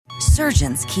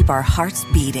surgeons keep our hearts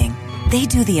beating. They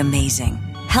do the amazing,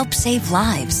 help save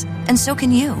lives, and so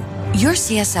can you. Your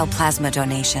CSL plasma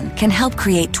donation can help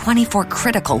create 24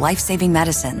 critical life-saving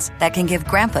medicines that can give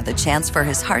Grandpa the chance for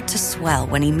his heart to swell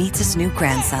when he meets his new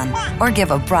grandson, or give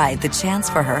a bride the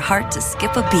chance for her heart to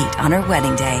skip a beat on her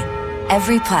wedding day.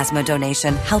 Every plasma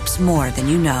donation helps more than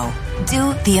you know.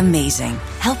 Do the amazing.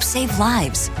 Help save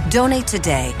lives. Donate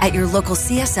today at your local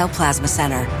CSL Plasma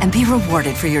Center and be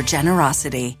rewarded for your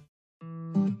generosity.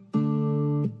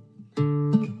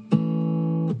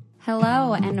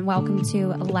 Hello and welcome to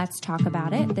Let's Talk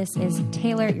About It. This is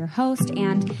Taylor, your host,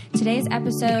 and today's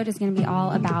episode is going to be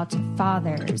all about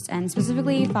fathers, and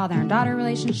specifically father and daughter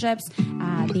relationships,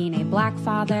 being a black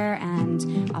father,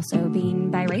 and also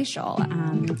being biracial.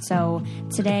 So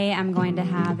today I'm going to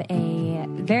have a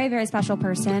very, very special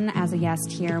person as a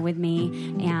guest here with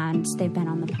me, and they've been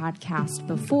on the podcast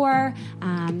before.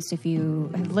 So if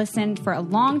you have listened for a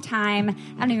long time,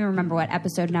 I don't even remember what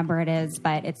episode number it is,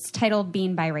 but it's titled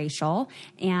Being Biracial.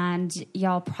 And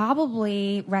y'all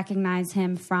probably recognize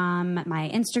him from my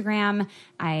Instagram.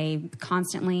 I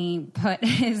constantly put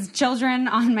his children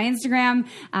on my Instagram.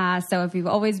 So if you've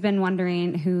always been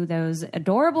wondering who those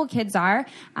adorable kids are,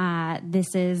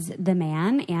 this is the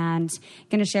man, and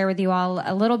going to share with you all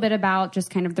a little bit about just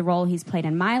kind of the role he's played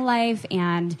in my life.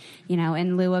 And, you know,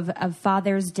 in lieu of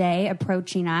Father's Day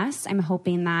approaching us, I'm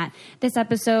hoping that this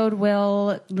episode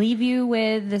will leave you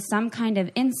with some kind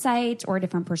of insight or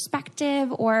different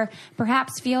perspective, or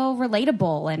perhaps feel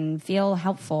relatable and feel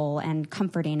helpful and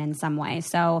comforting in some way.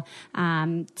 So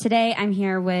today I'm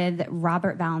here with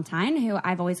Robert Valentine, who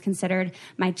I've always considered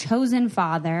my chosen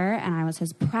father, and I was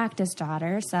his practice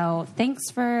daughter. So thanks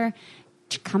for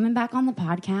coming back on the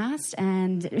podcast,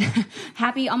 and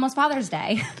happy almost Father's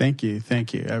Day. Thank you.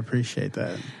 I appreciate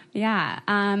that. Yeah.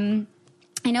 I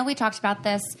know we talked about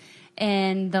this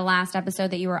in the last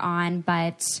episode that you were on,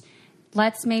 but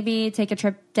let's maybe take a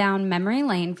trip down memory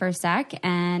lane for a sec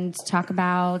and talk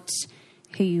about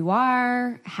who you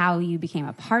are, how you became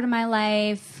a part of my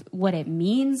life, what it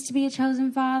means to be a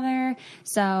chosen father.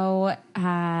 So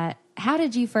how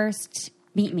did you first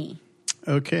meet me?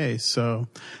 Okay, so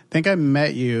I think I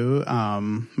met you.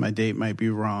 My date might be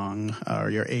wrong, or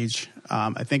your age.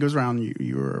 I think it was around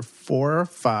you were 4 or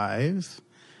 5.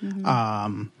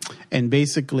 Mm-hmm. And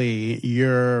basically,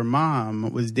 your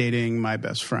mom was dating my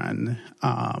best friend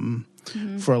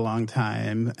for a long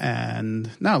time. And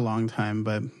not a long time,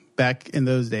 but back in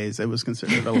those days, it was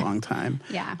considered a long time.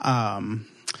 Yeah.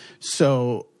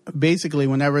 So basically,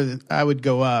 whenever I would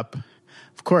go up,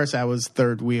 of course, I was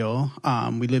third wheel.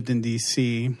 We lived in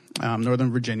D.C.,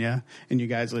 Northern Virginia, and you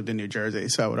guys lived in New Jersey.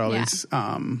 So I would always,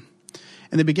 in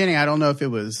the beginning, I don't know if it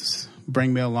was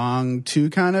bring me along to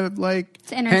kind of like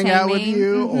hang out with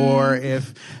you, or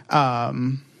if,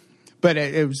 but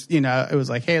it was, you know, it was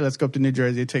like, hey, let's go up to New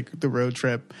Jersey, take the road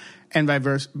trip. And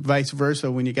vice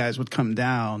versa, when you guys would come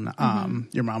down,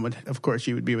 your mom would, of course,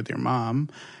 you would be with your mom,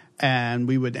 and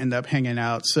we would end up hanging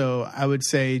out. So I would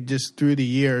say just through the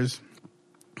years,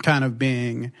 kind of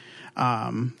being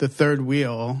the third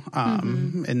wheel,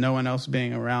 and no one else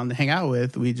being around to hang out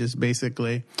with, we just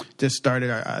basically just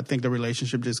started. I think the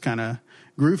relationship just kind of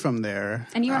grew from there.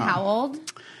 And you were how old?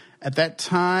 At that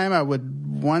time, I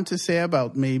would want to say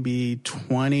about maybe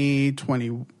 20.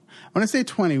 I want to say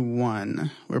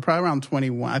 21. We were probably around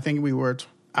 21. I think we were.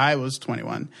 I was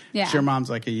 21. Yeah. Your mom's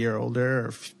like a year older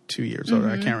or 2 years older.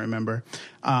 I can't remember.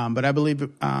 But I believe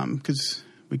because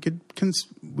we could,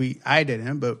 I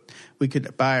didn't, but we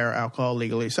could buy our alcohol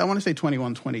legally. So I want to say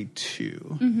 21,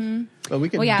 22. But we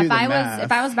could do the math.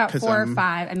 If I was about 4 or 5,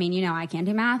 I mean, you know, I can't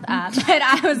do math, but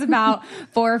I was about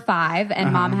 4 or 5,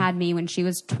 and Mom had me when she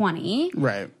was 20.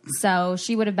 Right. So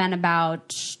she would have been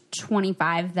about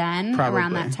 25 then, probably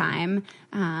around that time.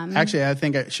 Actually, I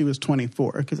think she was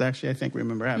 24, because actually I think we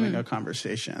remember having a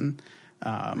conversation.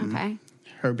 Okay.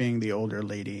 Her being the older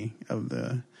lady of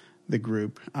the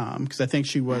group, because I think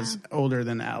she was older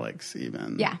than Alex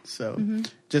even. Yeah. So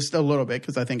just a little bit,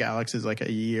 because I think Alex is like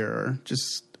a year,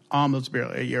 just almost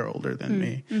barely a year older than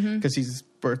me, because his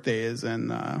birthday is in,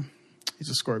 he's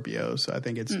a Scorpio, so I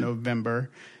think it's November.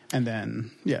 And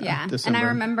then, December. And I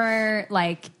remember,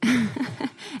 like, I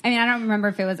mean, I don't remember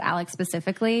if it was Alex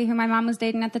specifically who my mom was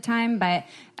dating at the time, but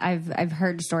I've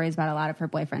heard stories about a lot of her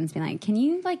boyfriends being like, can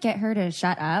you, like, get her to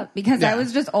shut up? Because I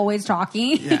was just always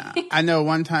talking. Yeah. I know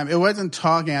one time, it wasn't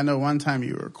talking. I know one time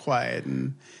you were quiet,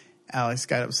 and Alex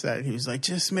got upset. He was like,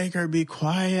 just make her be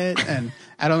quiet. And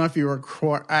I don't know if you were,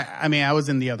 I mean, I was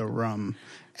in the other room.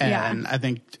 And I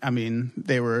think, I mean,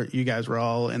 you guys were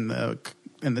all in the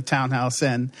in the townhouse,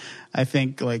 and I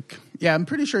think like, yeah, I'm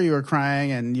pretty sure you were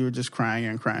crying, and you were just crying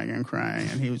and crying and crying,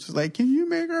 and he was just like, "Can you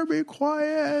make her be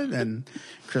quiet?" And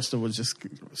Crystal was just,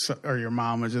 or your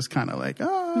mom was just kind of like,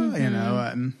 "Oh," you know,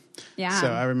 and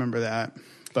so I remember that,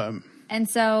 but. And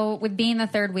so with being the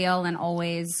third wheel and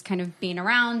always kind of being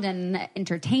around and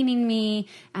entertaining me,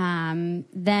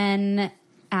 then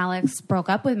Alex broke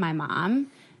up with my mom,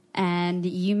 and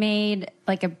you made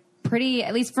like a pretty,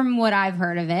 at least from what I've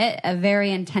heard of it, a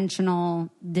very intentional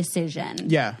decision.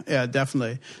 Yeah,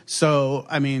 definitely. So,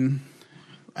 I mean,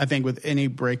 I think with any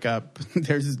breakup,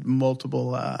 there's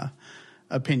multiple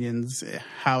opinions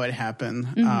how it happened.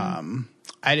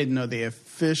 I didn't know they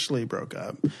officially broke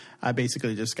up. I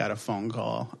basically just got a phone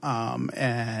call,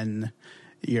 and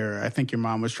I think your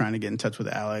mom was trying to get in touch with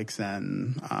Alex,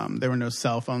 and there were no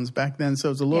cell phones back then, so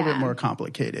it was a little bit more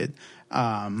complicated.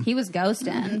 He was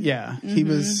ghosting. Yeah, he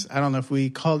was. I don't know if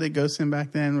we called it ghosting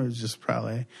back then, or it was just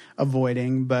probably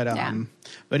avoiding. But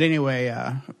but anyway,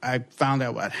 I found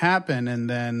out what happened, and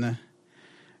then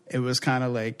it was kind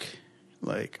of like,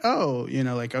 oh, you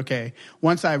know, like, okay,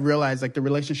 once I realized like the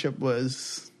relationship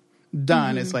was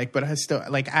done, it's like, but I still,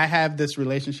 like, I have this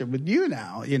relationship with you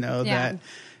now, you know, that,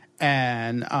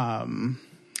 and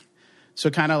so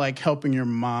kind of like helping your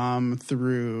mom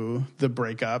through the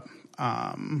breakup.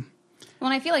 Well,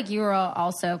 and I feel like you were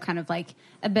also kind of like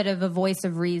a bit of a voice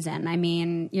of reason. I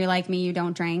mean, you're like me, you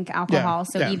don't drink alcohol.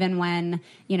 So even when,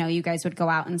 you know, you guys would go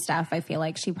out and stuff, I feel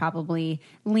like she probably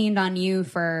leaned on you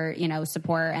for, you know,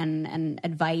 support and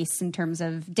advice in terms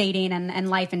of dating and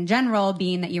life in general,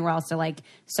 being that you were also like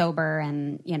sober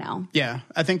and, you know. Yeah,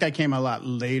 I think that came a lot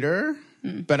later.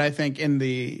 But I think in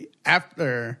the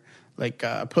after, like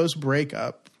post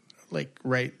breakup, like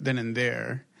right then and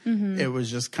there, it was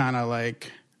just kind of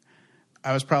like,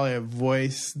 I was probably a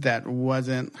voice that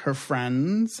wasn't her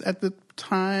friends at the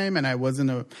time, and I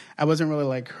wasn't really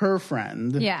like her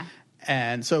friend. Yeah.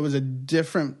 And so it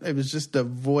was just a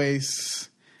voice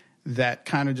that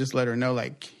kind of just let her know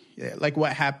like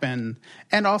what happened.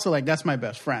 And also like, that's my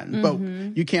best friend, but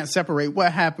you can't separate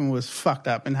what happened was fucked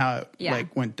up and how it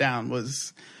like went down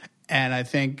was, and I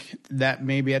think that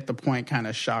maybe at the point kind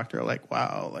of shocked her, like,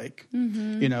 wow, like,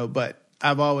 you know, but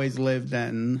I've always lived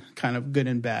in kind of good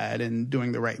and bad and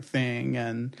doing the right thing.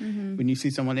 And when you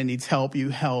see someone that needs help, you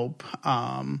help.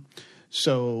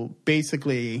 So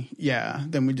basically,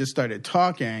 then we just started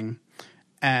talking,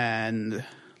 and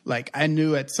like, I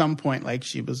knew at some point, like,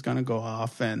 she was going to go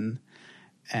off and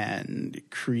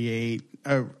create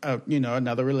a you know,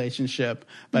 another relationship.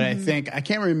 But I think, I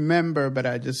can't remember, but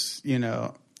I just, you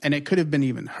know, and it could have been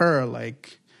even her,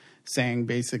 like, saying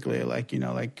basically like, you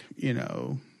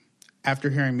know,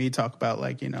 after hearing me talk about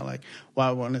like, you know, like, well,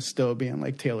 I want to still be in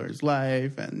like Taylor's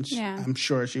life. And I'm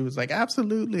sure she was like,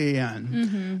 absolutely.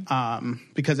 And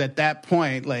because at that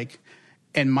point, like,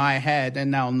 in my head, and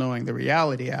now knowing the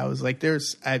reality, I was like,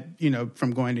 you know,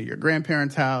 from going to your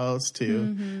grandparents' house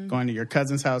to going to your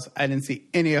cousin's house, I didn't see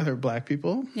any other Black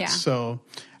people. Yeah. So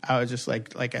I was just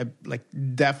like I like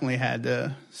definitely had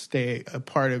to stay a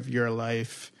part of your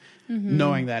life,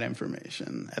 knowing that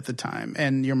information at the time.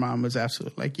 And your mom was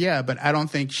absolutely like, yeah, but I don't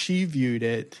think she viewed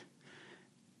it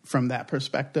from that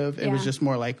perspective. It was just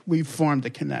more like, we formed a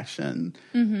connection.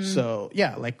 So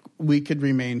yeah, like, we could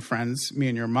remain friends, me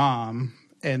and your mom,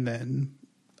 and then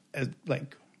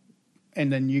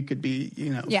and then you could be, you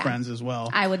know, friends as well.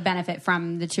 I would benefit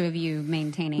from the two of you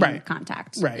maintaining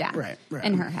contact. Right.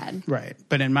 In her head. Right.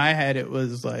 But in my head, it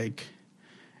was like,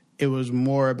 it was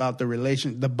more about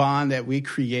the bond that we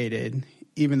created,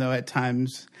 even though at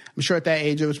times, I'm sure at that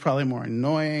age, it was probably more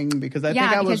annoying because I think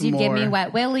I was more... because you'd give me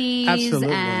wet willies.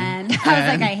 Absolutely. And I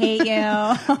was like, I hate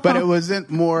you. But it wasn't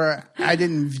more... I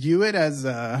didn't view it as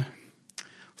a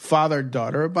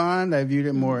father-daughter bond. I viewed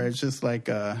it more as just like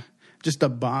just a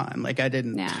bond. Like, I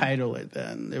didn't title it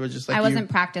then. It was just like... I wasn't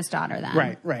practice daughter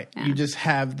then. Right. Yeah. You just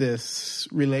have this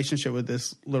relationship with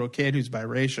this little kid who's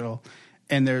biracial,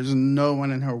 and there's no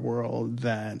one in her world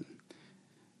that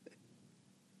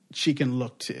she can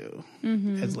look to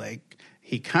as like,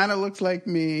 he kind of looks like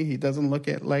me. He doesn't look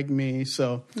like me.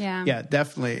 So yeah,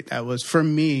 definitely that was for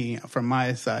me, from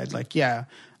my side, like,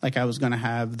 like I was going to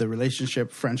have the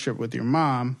friendship with your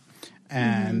mom.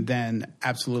 And then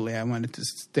absolutely, I wanted to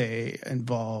stay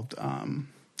involved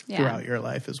throughout your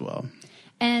life as well.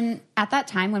 And at that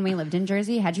time when we lived in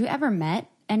Jersey, had you ever met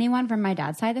anyone from my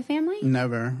dad's side of the family?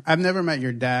 Never. I've never met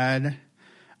your dad.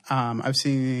 I've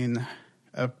seen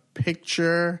a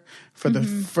picture for the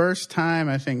first time,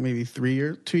 I think maybe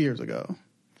 2 years ago.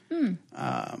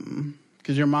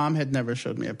 because your mom had never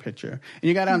showed me a picture. And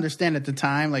you got to understand at the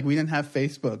time, like we didn't have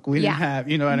Facebook. We didn't have,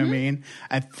 you know what I mean?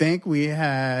 I think we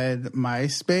had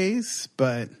MySpace,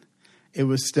 but it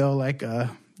was still like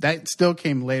that still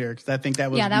came later because I think that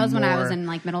was that was when I was in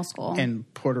like middle school. In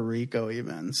Puerto Rico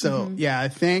even. So, I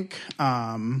think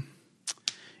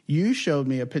you showed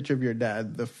me a picture of your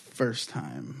dad the first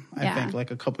time. I think like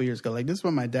a couple years ago. Like, this is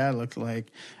what my dad looked like.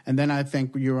 And then I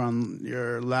think you were on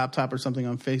your laptop or something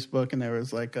on Facebook and there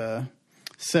was like a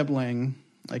sibling,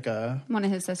 like one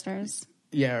of his sisters.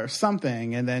 Yeah, or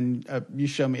something. And then you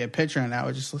showed me a picture and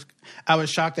I was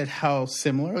shocked at how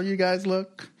similar you guys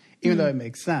look. Even though it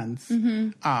makes sense.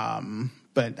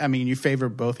 But, I mean, you favor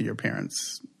both of your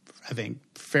parents, I think,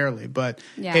 fairly. But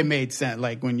it made sense.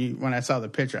 Like, when I saw the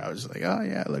picture, I was just like, oh,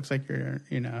 yeah, it looks like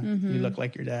you look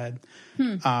like your dad.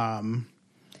 And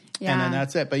then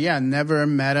that's it. But, yeah, never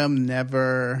met him,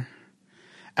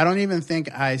 I don't even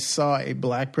think I saw a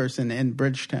black person in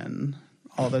Bridgeton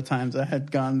all the times I had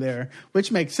gone there,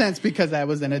 which makes sense because I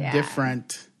was in a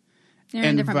different You're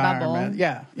in a different bubble.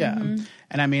 Yeah.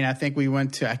 And I mean, I think we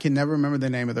went to, I can never remember the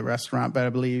name of the restaurant, but I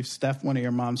believe Steph, one of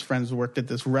your mom's friends, worked at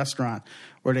this restaurant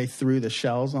where they threw the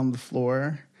shells on the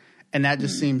floor. And that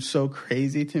just seems so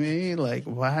crazy to me. Like,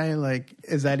 why? Like,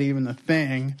 is that even a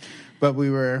thing? But we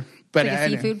were, but like a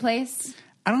seafood place?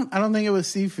 I don't think it was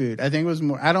seafood. I think it was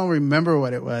more, I don't remember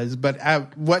what it was, but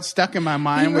what stuck in my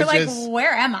mind was like, just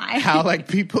where am I? How like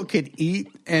people could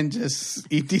eat and just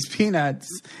eat these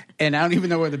peanuts. And I don't even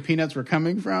know where the peanuts were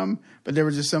coming from, but there were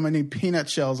just so many peanut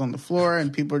shells on the floor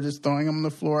and people were just throwing them on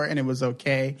the floor and it was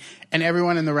okay. And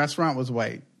everyone in the restaurant was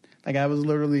white. Like I was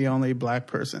literally the only black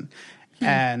person.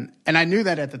 And I knew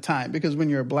that at the time because when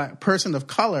you're a black person of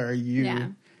color,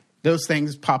 those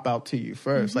things pop out to you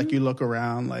first. Like you look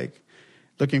around like,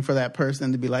 looking for that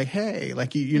person to be like, hey,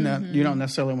 like you know, you don't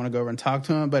necessarily want to go over and talk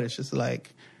to them, but it's just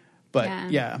like,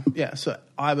 but yeah. So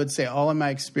I would say all of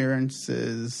my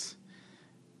experiences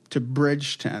to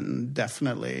Bridgeton,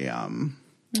 definitely.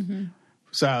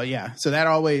 So that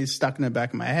always stuck in the back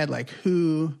of my head. Like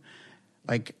am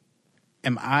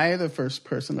I the first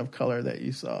person of color that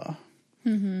you saw?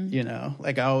 You know,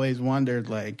 like I always wondered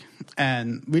like,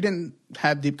 and we didn't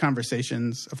have deep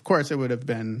conversations. Of course it would have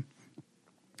been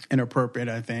inappropriate,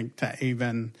 I think, to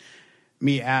even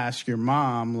me ask your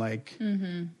mom, like,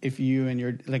 if you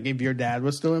and if your dad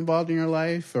was still involved in your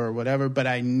life or whatever. But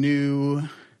I knew,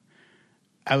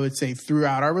 I would say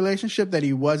throughout our relationship that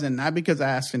he wasn't, not because I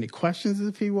asked any questions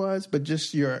if he was, but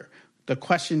just the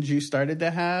questions you started to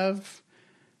have.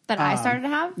 That I started to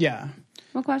have? Yeah.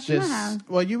 What questions I have?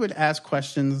 Well, you would ask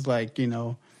questions like, you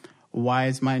know, why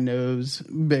is my nose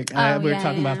big? We were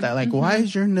talking about that. Like, why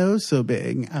is your nose so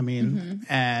big? I mean,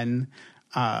 and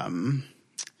I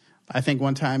think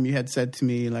one time you had said to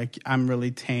me, like, I'm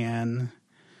really tan.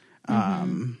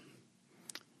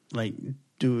 Like,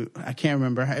 I can't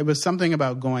remember. It was something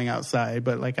about going outside,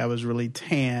 but like I was really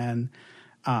tan,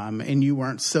 and you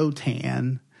weren't so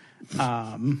tan.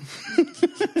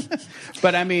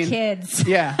 But I mean, kids.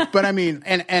 Yeah. But I mean,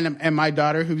 and my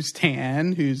daughter who's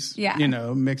tan, who's, you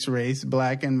know, mixed race,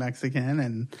 black and Mexican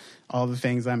and all the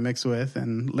things I'm mixed with.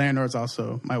 And Leonor's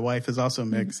my wife is also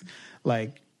mixed.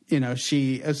 Like, you know,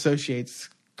 she associates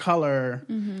color,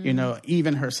 you know,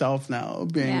 even herself now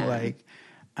being like,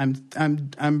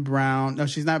 I'm brown. No,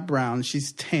 she's not brown.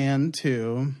 She's tan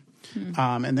too.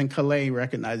 And then Calais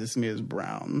recognizes me as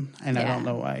brown, and I don't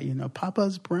know why. You know,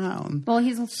 Papa's brown. Well,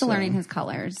 he's still learning his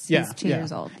colors. He's 2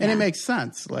 years old, and it makes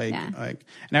sense. Like, and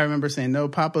I remember saying, "No,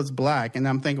 Papa's black," and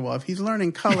I'm thinking, well, if he's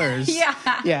learning colors,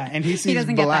 and he sees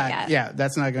black,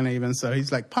 that's not going to even. So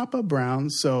he's like, "Papa brown."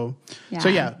 So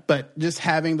but just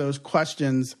having those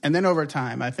questions, and then over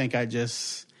time, I think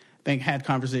had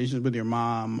conversations with your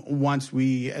mom once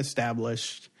we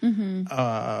established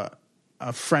a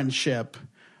friendship.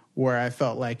 Where I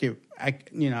felt like I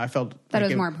felt that like it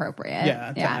was more appropriate.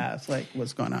 To ask, like,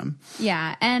 what's going on.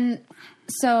 Yeah. And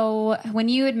so when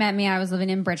you had met me, I was living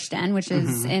in Bridgeton, which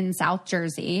is in South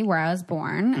Jersey, where I was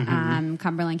born,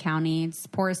 Cumberland County. It's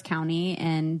poorest county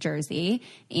in Jersey.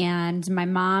 And my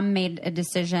mom made a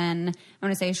decision, I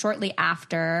want to say shortly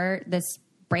after this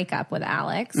breakup with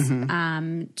Alex,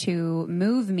 to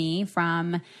move me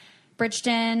from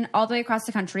Bridgeton all the way across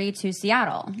the country to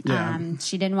Seattle.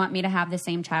 She didn't want me to have the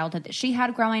same childhood that she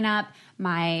had growing up.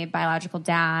 My biological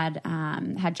dad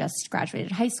had just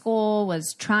graduated high school,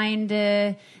 was trying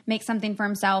to make something for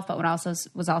himself, but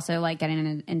was also like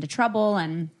getting into trouble.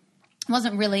 And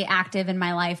wasn't really active in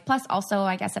my life. Plus, also,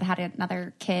 I guess it had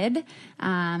another kid,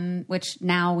 which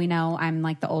now we know I'm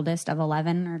like the oldest of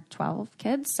 11 or 12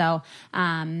 kids. So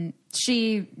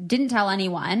she didn't tell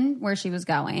anyone where she was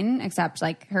going except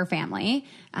like her family.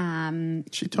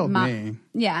 She told me.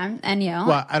 Yeah, and you.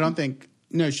 Well, I don't think...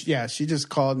 No, she just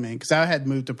called me because I had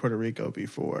moved to Puerto Rico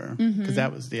before because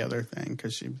that was the other thing.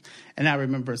 And I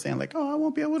remember saying like, "Oh, I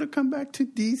won't be able to come back to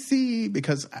DC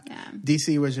because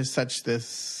DC was just such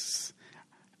this."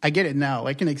 I get it now,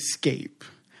 like an escape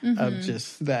of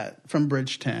just that from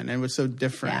Bridgeton. It was so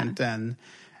different, and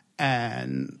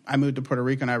I moved to Puerto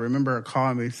Rico, and I remember her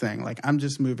calling me saying like, "I'm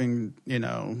just moving,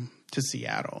 to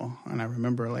Seattle," and I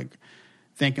remember like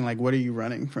thinking like, "What are you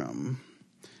running from?"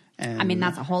 And, I mean,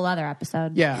 that's a whole other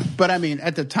episode. Yeah. But I mean,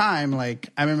 at the time, like,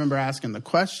 I remember asking the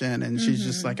question and she's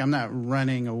just like, I'm not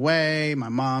running away. My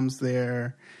mom's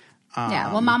there.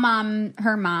 Yeah. Well,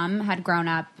 her mom had grown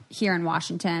up here in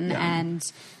Washington and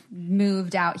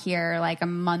moved out here like a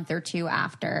month or two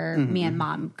after me and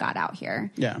mom got out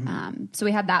here. Yeah. So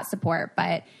we had that support,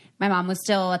 but my mom was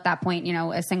still at that point,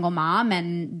 a single mom.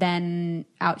 And then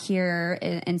out here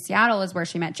in Seattle is where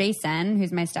she met Jason,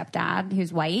 who's my stepdad,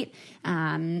 who's white.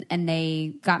 And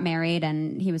they got married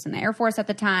and he was in the Air Force at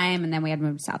the time. And then we had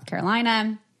moved to South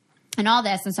Carolina and all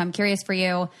this. And so I'm curious for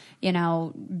you,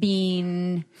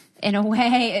 being in a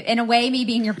way, me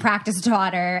being your practice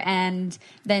daughter and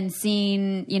then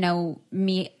seeing,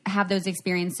 me have those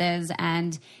experiences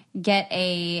and get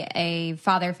a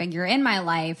father figure in my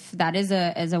life that is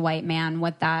a white man,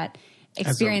 what that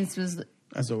experience was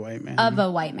as a white man of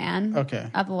a white man. Okay.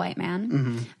 Of a white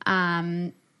man.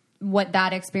 What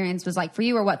that experience was like for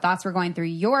you or what thoughts were going through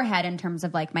your head in terms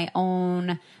of like my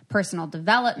own personal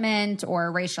development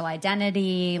or racial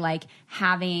identity, like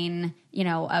having,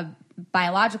 a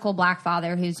biological Black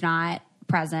father who's not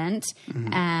present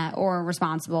or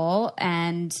responsible,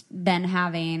 and then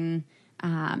having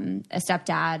a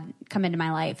stepdad come into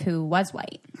my life who was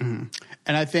white. And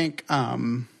I think,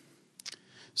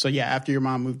 after your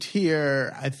mom moved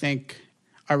here, I think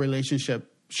our relationship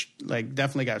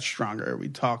definitely got stronger. We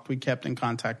talked, we kept in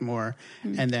contact more.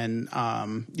 And then,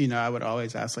 I would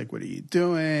always ask like, what are you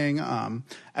doing? I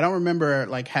don't remember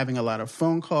like having a lot of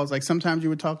phone calls. Like sometimes you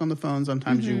would talk on the phone,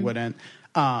 sometimes you wouldn't.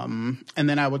 And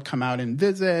then I would come out and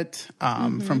visit,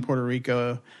 from Puerto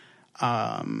Rico.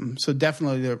 So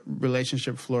definitely the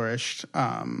relationship flourished,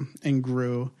 and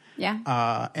grew.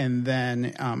 Yeah. And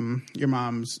then, your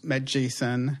mom's met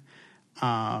Jason.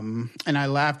 And I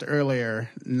laughed earlier,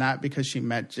 not because she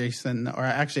met Jason, or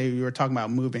actually we were talking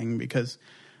about moving, because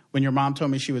when your mom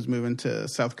told me she was moving to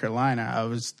South Carolina,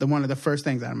 one of the first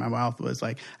things out of my mouth was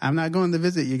like, I'm not going to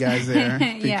visit you guys there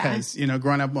because,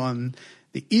 growing up on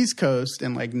the East Coast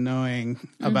and like knowing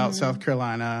about South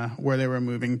Carolina, where they were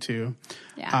moving to,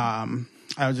 I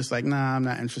was just like, nah, I'm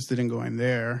not interested in going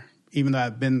there, even though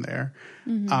I've been there.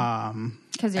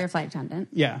 Because you're a flight attendant.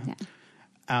 Yeah.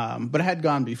 But I had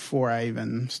gone before I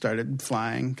even started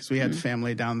flying because we had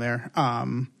family down there.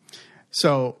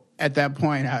 So at that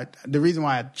point, the reason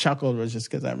why I chuckled was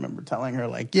just because I remember telling her,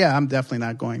 like, yeah, I'm definitely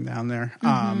not going down there.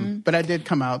 But I did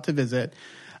come out to visit.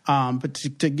 But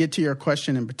to get to your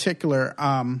question in particular,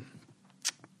 when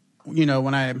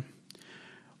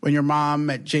your mom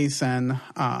met Jason,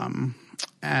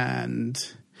 and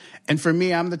for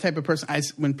me, I'm the type of person,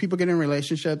 when people get in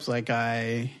relationships, like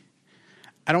I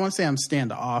don't want to say I'm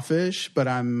standoffish, but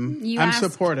I'm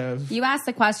supportive. You ask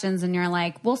the questions and you're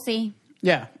like, we'll see.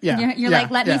 Yeah. You're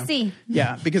like, let me see.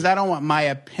 Yeah, because I don't want my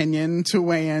opinion to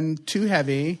weigh in too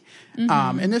heavy.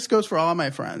 And this goes for all my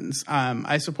friends.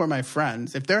 I support my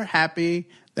friends. If they're happy,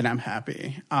 then I'm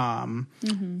happy.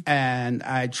 And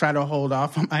I try to hold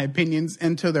off on my opinions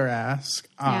until they're asked.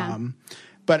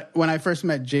 But when I first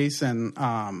met Jason,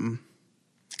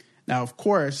 now, of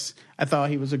course, I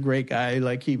thought he was a great guy.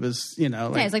 Like, he was, he's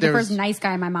like the first nice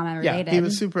guy my mom ever dated. He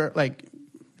was super,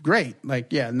 great.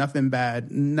 Like, nothing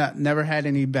bad. Never had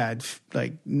any bad,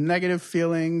 negative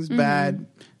feelings, bad,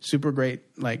 super great.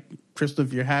 Like, Crystal,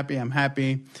 if you're happy, I'm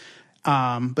happy.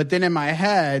 But then in my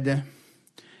head,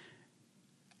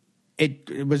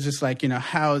 it was just like,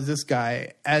 how is this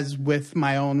guy, as with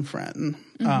my own friend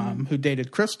who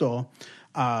dated Crystal,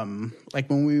 like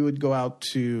when we would go out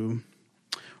to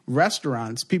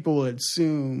restaurants, people would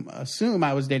assume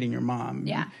I was dating your mom.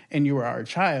 Yeah. And you were our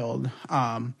child.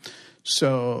 I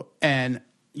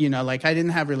didn't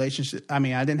have relationships. I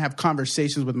mean, I didn't have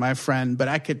conversations with my friend, but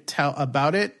I could tell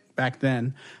about it back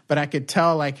then. But I could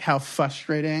tell like how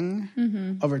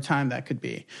frustrating over time that could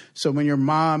be. So when your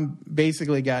mom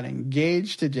basically got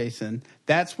engaged to Jason,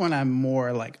 that's when I'm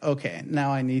more like, okay,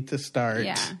 now I need to start,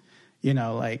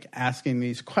 like asking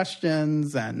these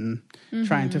questions and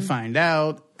trying to find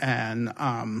out. And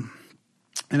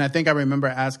I think I remember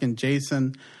asking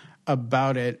Jason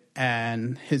about it,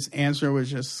 and his answer was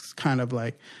just kind of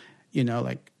like,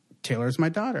 like, Taylor's my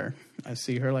daughter. I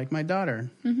see her like my daughter.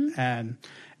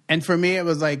 And for me, it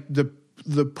was like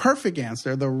the perfect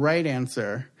answer, the right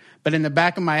answer. But in the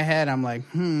back of my head, I'm like,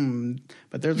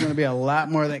 but there's going to be a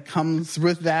lot more that comes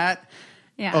with that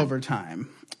over time.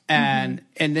 And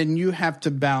then you have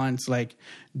to balance, like,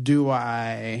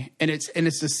 and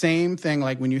it's the same thing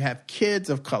like when you have kids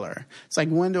of color. It's like,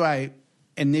 when do I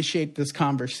initiate this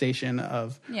conversation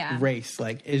of race?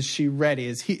 Like, is she ready?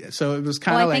 Is he? So it was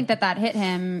kind of I think that hit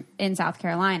him in South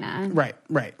Carolina.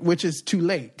 Right. Which is too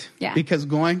late. Yeah. Because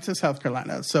going to South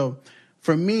Carolina. So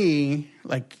for me,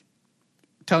 like,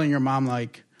 telling your mom,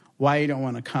 like, why you don't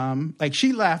want to come, like,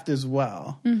 she laughed as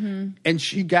well. And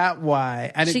she got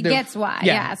why. She gets why.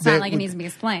 Yeah. It's not like it needs to be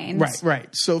explained. Right.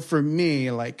 So for me,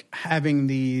 like, having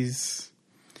these,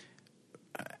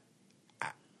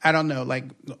 I don't know, like,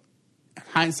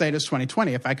 hindsight is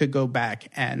 20/20. If I could go back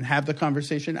and have the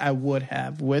conversation, I would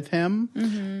have with him.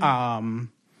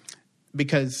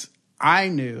 Because I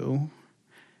knew,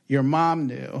 your mom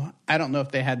knew. I don't know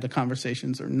if they had the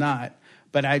conversations or not,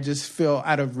 but I just feel,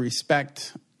 out of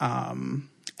respect,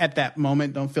 at that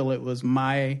moment, don't feel it was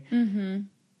my,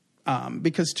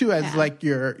 because too, as like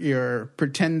your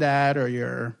pretend dad or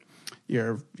your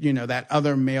that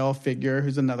other male figure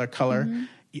who's another color,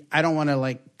 I don't want to,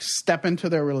 like, step into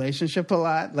their relationship a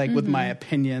lot, like, with my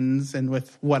opinions and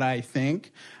with what I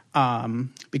think,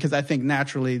 because I think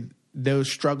naturally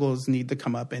those struggles need to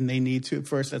come up, and they need to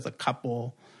first, as a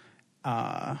couple,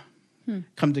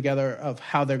 come together of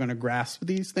how they're going to grasp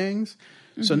these things.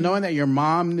 So knowing that your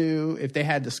mom knew, if they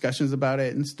had discussions about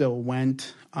it and still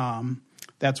went,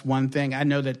 that's one thing. I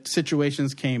know that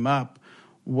situations came up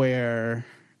where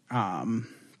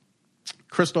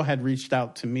Crystal had reached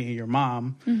out to me, your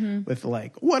mom, with,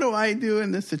 like, what do I do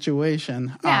in this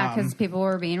situation? Yeah, because people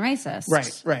were being racist.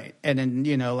 Right. And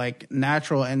then, like,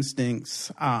 natural instincts,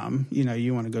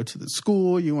 you want to go to the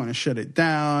school, you want to shut it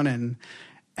down.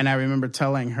 And I remember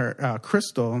telling her,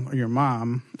 Crystal, your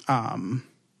mom,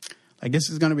 like,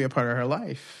 this is going to be a part of her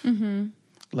life.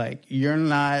 Like, you're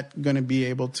not going to be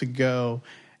able to go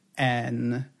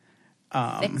and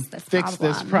fix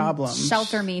this problem.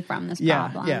 Shelter me from this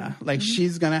problem. Yeah. Like,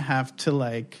 she's going to have to,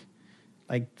 like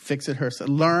fix it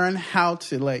herself. Learn how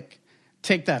to, like,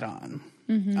 take that on.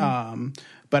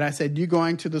 But I said, you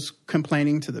going to this,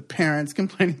 complaining to the parents,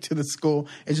 complaining to the school,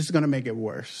 it's just going to make it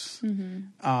worse.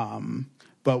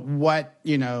 But what,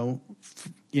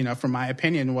 from my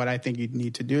opinion, what I think you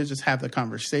need to do is just have the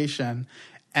conversation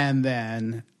and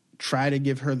then try to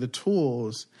give her the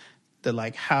tools that,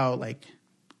 like, how, like,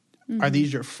 are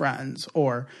these your friends?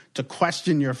 Or to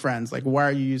question your friends, like, why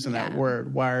are you using that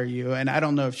word? Why are you? And I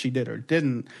don't know if she did or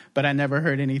didn't, but I never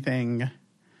heard anything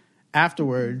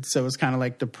afterwards. So it's kind of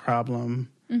like the problem,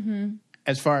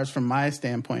 as far as from my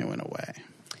standpoint, went away.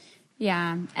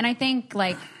 Yeah. And I think,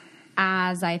 like,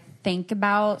 as I think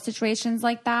about situations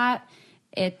like that,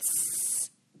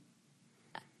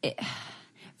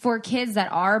 for kids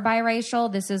that are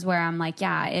biracial, this is where I'm like,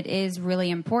 yeah, it is really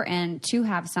important to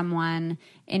have someone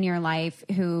in your life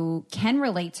who can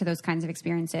relate to those kinds of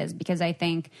experiences, because I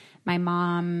think my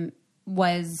mom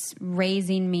was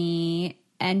raising me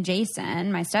and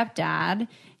Jason, my stepdad,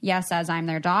 yes, as I'm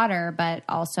their daughter, but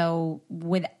also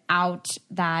without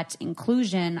that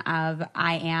inclusion of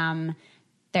I am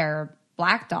their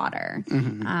Black daughter,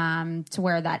 to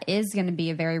where that is going to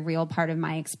be a very real part of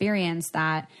my experience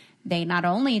that they not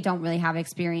only don't really have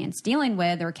experience dealing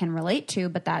with or can relate to,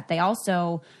 but that they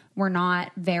also were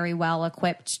not very well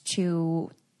equipped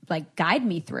to, like, guide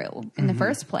me through in the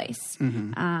first place.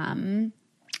 And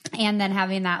then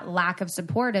having that lack of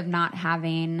support of not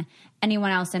having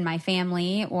anyone else in my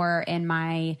family or in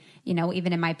my,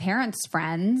 even in my parents'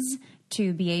 friends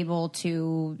to be able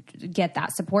to get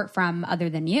that support from other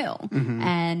than you.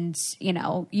 And,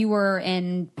 you were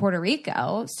in Puerto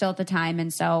Rico still at the time.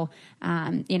 And so,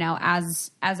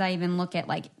 as I even look at,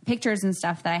 like, pictures and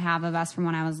stuff that I have of us from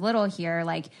when I was little here,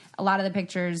 like, a lot of the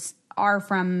pictures are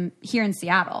from here in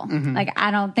Seattle. Like,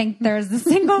 I don't think there's a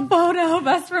single photo of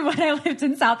us from when I lived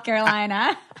in South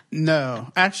Carolina.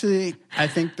 No, actually, I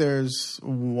think there's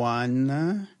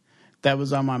one that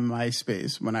was on my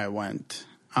MySpace when I went.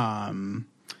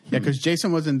 Because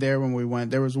Jason wasn't there when we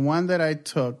went. There was one that I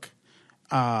took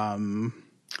when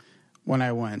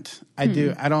I went. I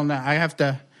don't know. I have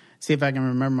to see if I can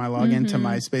remember my login to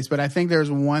MySpace. But I think there's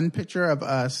one picture of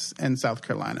us in South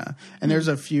Carolina. And there's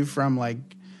a few from, like,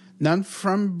 None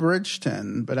from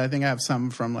Bridgeton, but I think I have some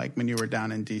from like when you were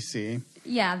down in DC.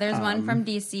 Yeah, there's one from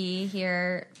DC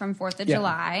here from 4th of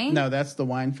July. No, that's the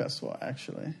wine festival,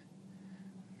 actually.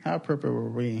 How appropriate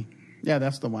were we? Yeah,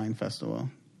 that's the wine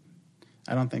festival.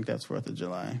 I don't think that's 4th of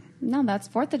July. No, that's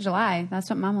 4th of July.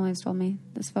 That's what Mom always told me.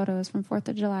 This photo is from 4th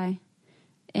of July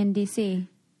in DC.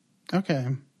 Okay.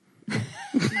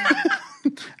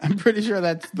 I'm pretty sure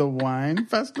that's the wine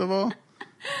festival.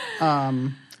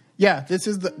 Yeah, this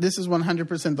is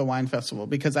 100% the wine festival,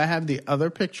 because I have the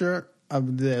other picture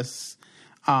of this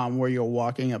where you're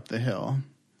walking up the hill.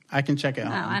 I can check it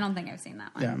out. Oh, I don't think I've seen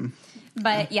that one. Yeah.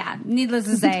 But yeah, needless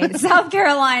to say, South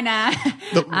Carolina.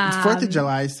 The 4th of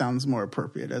July sounds more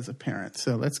appropriate as a parent,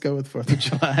 so let's go with 4th of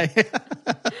July.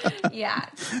 Yeah.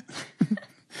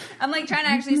 I'm like trying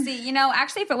to actually see,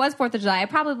 actually if it was 4th of July, I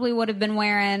probably would have been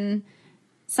wearing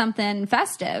something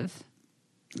festive.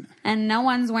 And no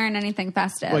one's wearing anything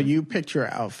festive. Well, you picked your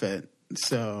outfit,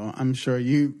 so I'm sure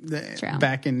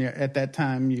back at that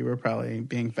time, you were probably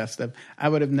being festive. I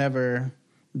would have never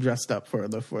dressed up for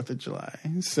the 4th of July.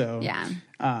 So, yeah.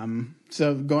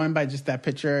 So going by just that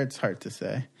picture, it's hard to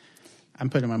say. I'm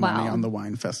putting my money on the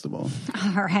wine festival.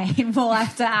 All right. We'll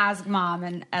have to ask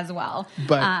Mom as well.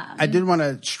 But I did want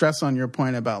to stress on your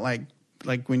point about like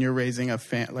when you're raising a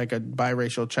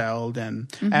biracial child, and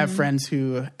I have friends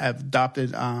who have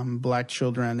adopted black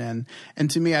children, and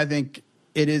to me, I think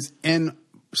it is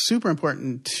super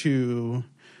important to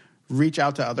reach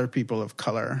out to other people of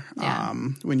color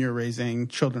when you're raising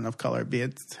children of color, be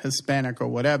it Hispanic or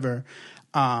whatever,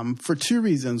 for two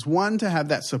reasons. One, to have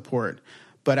that support,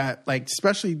 but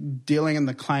especially dealing in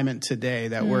the climate today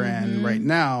that we're in right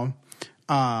now.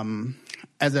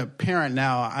 As a parent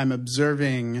now, I'm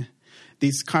observing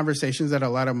these conversations that a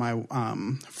lot of my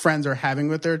friends are having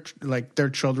with their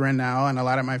children now, and a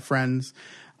lot of my friends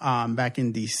back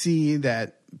in DC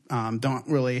that don't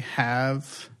really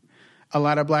have a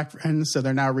lot of black friends, so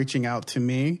they're now reaching out to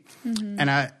me.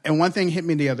 And one thing hit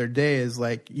me the other day is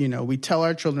we tell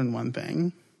our children one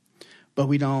thing, but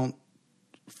we don't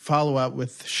follow up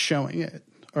with showing it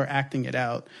or acting it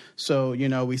out. So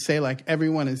we say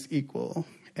everyone is equal.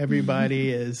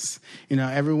 Everybody is,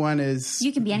 everyone is.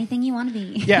 You can be anything you want to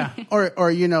be. Yeah.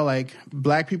 Or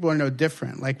black people are no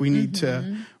different. We need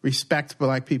to respect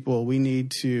black people. We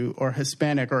need to, or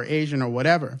Hispanic or Asian or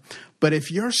whatever. But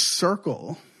if your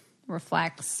circle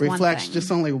reflects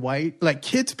just only white,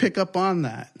 kids pick up on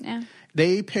that. Yeah.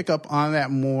 They pick up on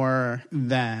that more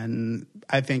than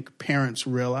I think parents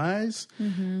realize.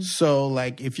 So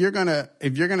if you're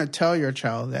gonna tell your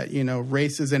child that,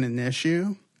 race isn't an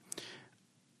issue,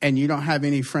 and you don't have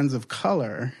any friends of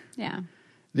color,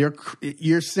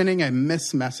 you're sending a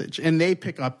missed message, and they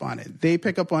pick up on it. They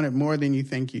pick up on it more than you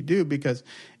think you do, because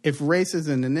if race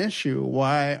isn't an issue,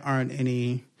 why aren't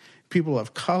any people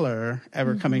of color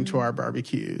ever coming to our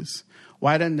barbecues?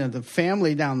 Why doesn't the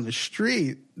family down the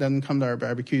street doesn't come to our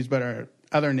barbecues, but our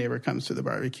other neighbor comes to the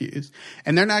barbecues?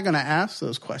 And they're not going to ask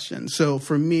those questions. So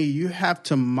for me, you have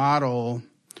to model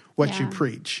what you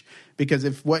preach, because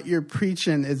if what you're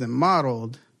preaching isn't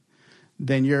modeled,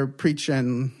 then you're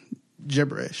preaching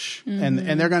gibberish, and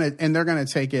they're gonna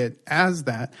take it as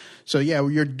that. So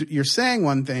you're saying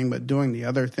one thing but doing the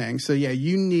other thing. So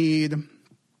you need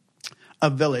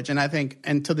a village, and I think,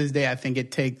 and to this day, I think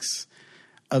it takes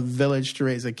a village to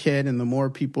raise a kid, and the more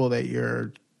people that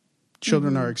your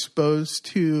children are exposed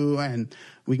to, and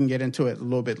we can get into it a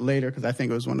little bit later, because I think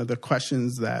it was one of the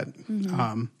questions that.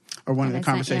 Or one of the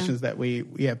conversations that we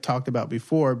have talked about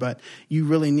before, but you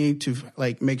really need to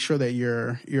make sure that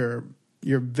your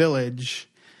village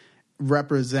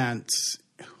represents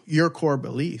your core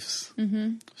beliefs.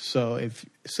 So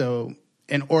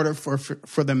in order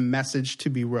for the message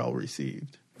to be well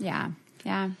received. Yeah.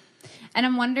 And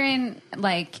I'm wondering,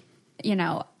 I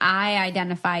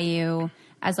identify you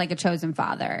as a chosen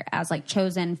father, as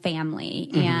chosen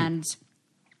family, and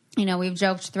we've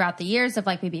joked throughout the years of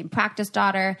me being practice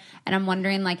daughter, and I'm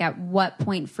wondering at what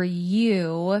point for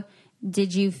you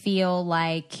did you feel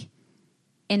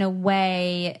in a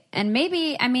way, and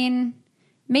maybe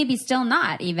still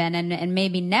not even, and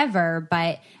maybe never,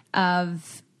 but I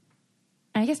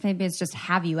guess maybe it's just,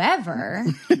 have you ever?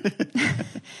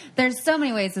 There's so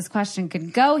many ways this question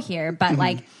could go here, but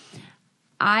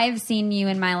I've seen you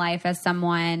in my life as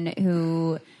someone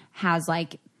who has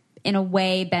in a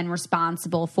way been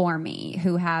responsible for me,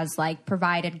 who has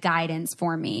provided guidance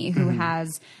for me, who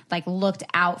has looked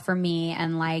out for me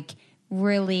and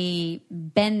really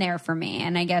been there for me.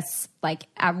 And I guess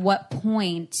at what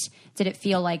point did it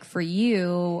feel for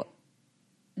you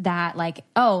that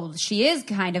oh, she is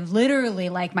kind of literally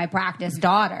my practice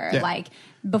daughter?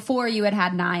 before you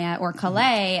had Naya or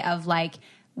Calais of like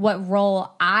what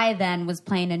role I then was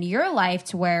playing in your life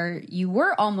to where you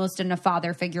were almost in a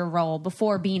father figure role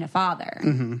before being a father.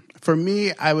 Mm-hmm. For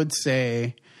me, I would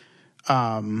say,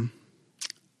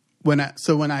 when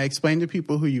I explain to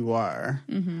people who you are,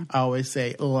 I always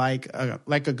say like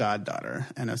a goddaughter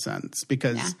in a sense,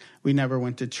 because we never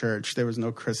went to church. There was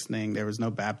no christening. There was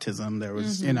no baptism. There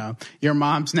was, your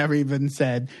mom's never even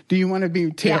said, do you want to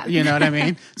be, you know what I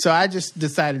mean? So I just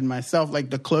decided myself, like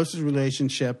the closest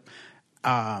relationship,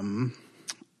 at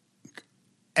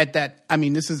that, I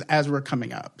mean, this is as we're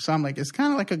coming up. So I'm like, it's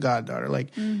kind of like a goddaughter.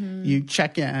 Like you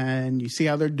check in, you see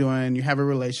how they're doing, you have a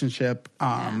relationship.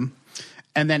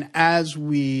 And then as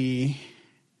we,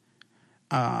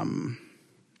 I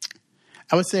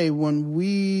would say when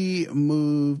we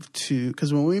moved to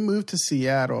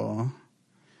Seattle,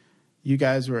 you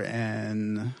guys were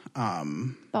in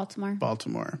Baltimore.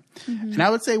 Mm-hmm. And I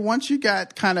would say once you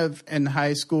got kind of in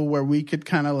high school where we could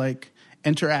kind of like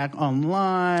interact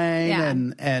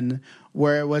online and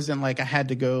where it wasn't like I had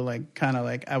to go like kind of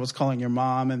like I was calling your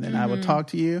mom and then I would talk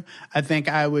to you, I think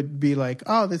I would be like,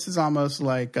 oh, this is almost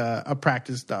like a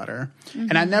practice daughter.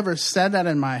 And I never said that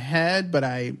in my head, but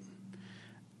I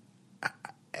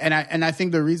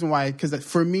think the reason why, because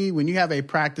for me, when you have a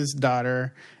practice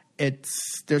daughter,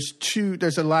 there's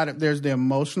the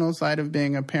emotional side of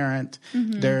being a parent,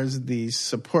 there's the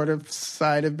supportive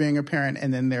side of being a parent,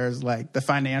 and then there's like the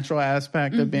financial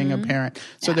aspect of being a parent.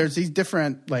 So there's these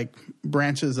different like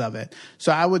branches of it.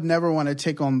 So I would never want to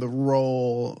take on the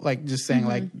role like just saying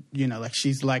like, like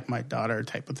she's like my daughter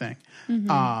type of thing.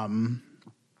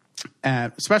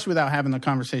 And especially without having the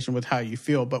conversation with how you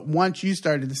feel. But once you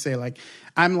started to say, like,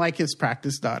 I'm like his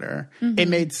practice daughter, it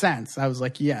made sense. I was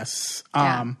like, yes.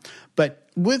 But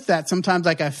with that, sometimes,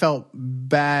 like, I felt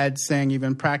bad saying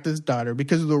even practice daughter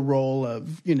because of the role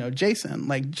of, Jason.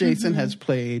 Like, Jason has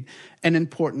played an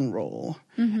important role.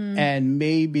 And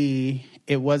maybe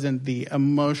it wasn't the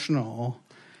emotional.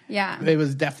 Yeah. It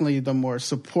was definitely the more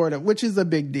supportive, which is a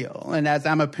big deal. And as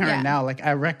I'm a parent now, like,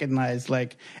 I recognize,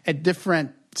 like, at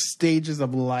different stages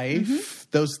of life,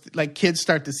 those like kids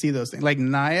start to see those things. Like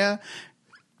Naya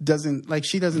doesn't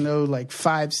know like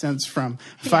 5 cents from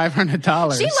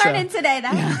 $500. She learning today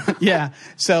though. Yeah.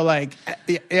 So like,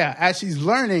 as she's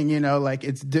learning, like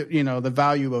it's, the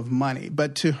value of money.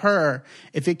 But to her,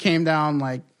 if it came down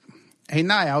like, hey,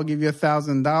 Naya, I'll give you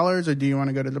 $1,000, or do you want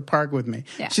to go to the park with me?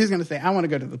 Yeah. She's going to say, I want to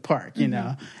go to the park,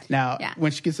 Now,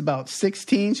 when she gets about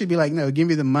 16, she'd be like, no, give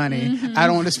me the money. I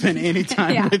don't want to spend any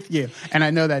time with you. And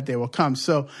I know that day will come.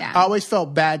 So I always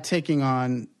felt bad taking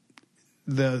on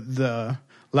the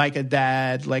like a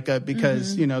dad,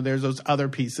 because, there's those other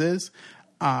pieces.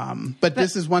 But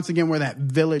this is once again where that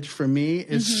village for me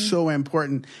is so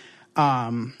important,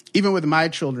 even with my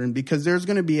children, because there's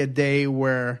going to be a day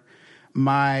where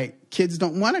my kids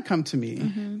don't want to come to me.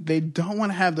 They don't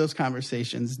want to have those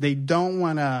conversations. They don't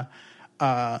want to,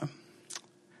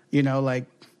 like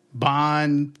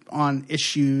bond on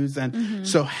issues. And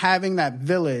so having that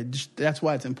village, that's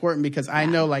why it's important, because I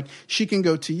know like she can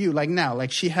go to you like now,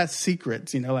 like she has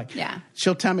secrets,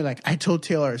 she'll tell me like, I told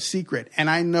Taylor a secret. And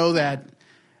I know that,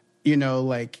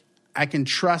 like I can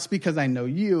trust because I know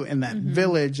you and that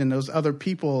village and those other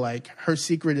people, like her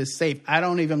secret is safe. I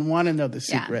don't even want to know the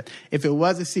secret. If it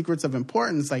was a secret of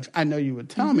importance, like I know you would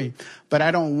tell me, but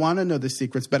I don't want to know the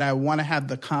secrets, but I want to have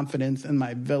the confidence in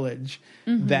my village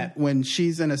that when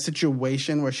she's in a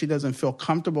situation where she doesn't feel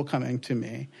comfortable coming to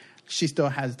me, she still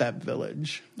has that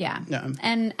village. Yeah.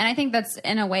 And I think that's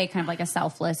in a way kind of like a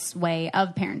selfless way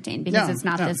of parenting, because it's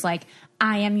not this like,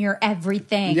 I am your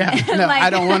everything. Yeah. No, like, I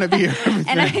don't want to be your everything.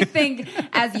 And I think,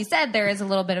 as you said, there is a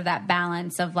little bit of that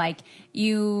balance of like,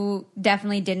 you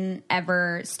definitely didn't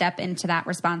ever step into that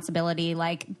responsibility,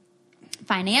 like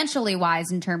financially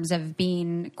wise, in terms of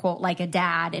being quote like a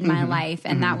dad in my life.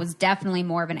 And that was definitely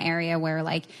more of an area where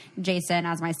like Jason,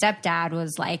 as my stepdad,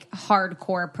 was like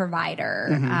hardcore provider.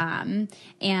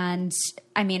 And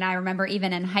I mean, I remember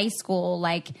even in high school,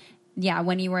 like,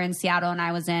 when you were in Seattle and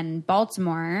I was in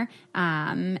Baltimore,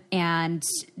 and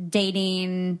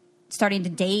starting to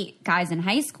date guys in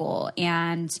high school.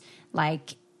 And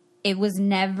like, it was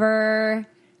never,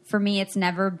 for me, it's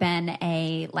never been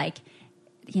a like,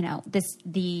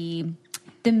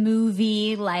 the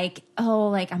movie, like, oh,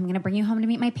 like, I'm going to bring you home to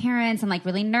meet my parents. I'm like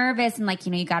really nervous. And like,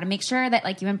 you got to make sure that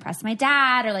like you impress my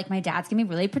dad, or like my dad's going to be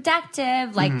really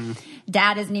protective. Like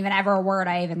dad isn't even ever a word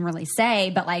I even really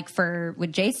say, but like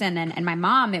with Jason and my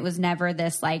mom, it was never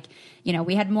this like,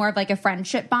 we had more of like a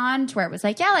friendship bond where it was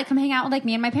like, yeah, like come hang out with like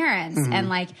me and my parents. And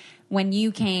like, when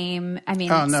you came, I mean,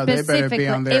 oh no, they better be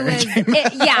on their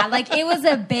it was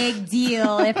a big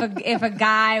deal if a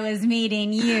guy was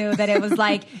meeting you, that it was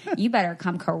like, you better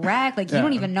come correct. Like, you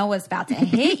don't even know what's about to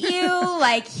hit you.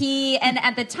 Like, and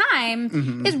at the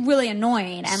time is really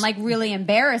annoying and like really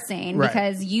embarrassing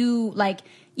because you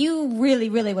really,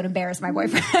 really would embarrass my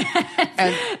boyfriend.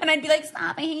 And I'd be like,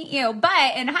 stop, I hate you.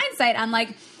 But in hindsight, I'm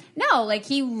like, no, like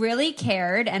he really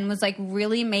cared and was like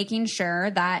really making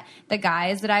sure that the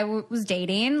guys that I was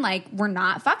dating, like, were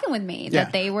not fucking with me,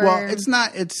 that they were. Well,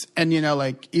 and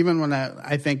like, even when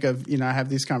I think of, I have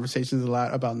these conversations a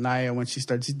lot about Naya when she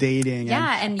starts dating.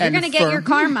 And you're going to get your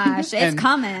karma. It's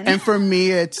coming. And for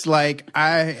me, it's like,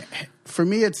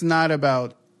 it's not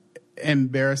about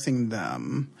embarrassing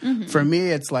them. For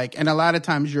me, it's like, and a lot of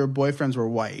times your boyfriends were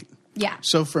white. Yeah.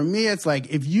 So for me, it's like,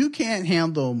 if you can't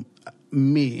handle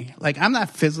me, like, I'm not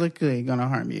physically going to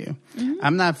harm you.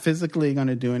 I'm not physically going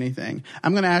to do anything.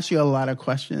 I'm going to ask you a lot of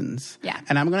questions. Yeah.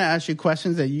 And I'm going to ask you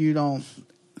questions that you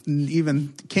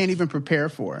can't even prepare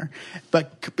for.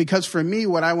 But because for me,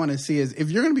 what I want to see is,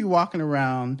 if you're going to be walking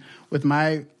around with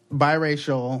my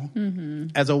biracial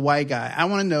as a white guy, I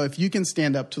want to know if you can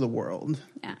stand up to the world.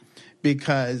 Yeah.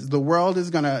 Because the world is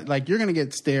going to, like, you're going to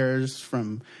get stares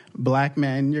from black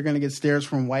men. You're going to get stares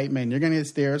from white men. You're going to get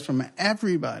stares from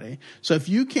everybody. So if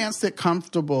you can't sit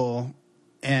comfortable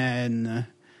in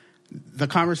the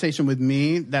conversation with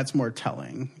me, that's more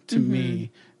telling to me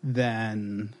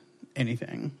than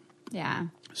anything. Yeah.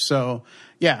 So,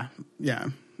 yeah.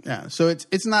 So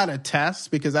it's not a test,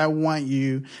 because I want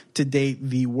you to date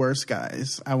the worst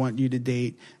guys. I want you to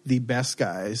date the best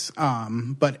guys.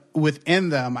 But within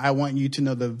them, I want you to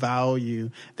know the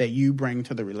value that you bring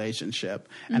to the relationship.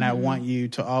 And I want you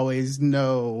to always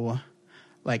know,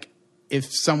 like, if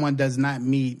someone does not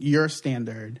meet your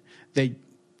standard, that,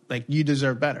 like, you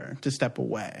deserve better, to step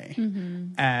away.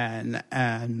 And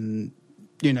and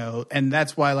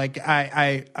that's why, like,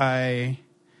 I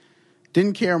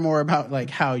didn't care more about, like,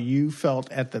 how you felt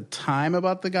at the time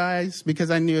about the guys, because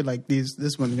I knew, like, this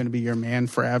wasn't going to be your man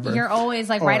forever. You're always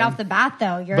like, right off the bat,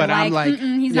 though, you're like,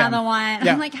 he's not the one.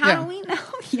 I'm like, how do we know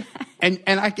yet? And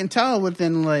I can tell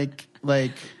within like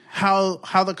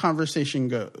how the conversation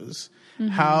goes,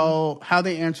 how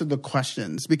they answer the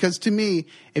questions. Because to me,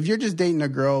 if you're just dating a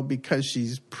girl because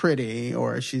she's pretty,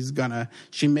 or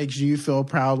she makes you feel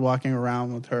proud walking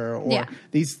around with her, or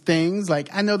these things, like,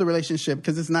 I know the relationship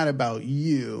because it's not about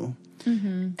you.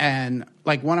 And,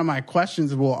 like, one of my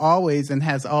questions will always and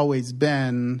has always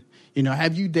been,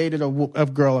 have you dated a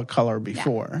girl of color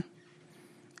before?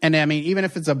 And I mean, even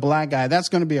if it's a black guy, that's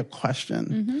going to be a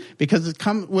question, because it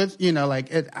comes with,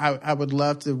 I would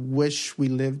love to wish we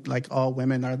lived like all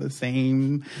women are the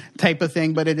same type of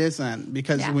thing, but it isn't,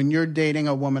 because when you're dating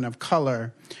a woman of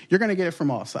color, you're going to get it from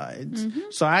all sides.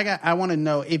 So I want to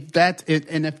know if that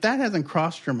hasn't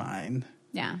crossed your mind.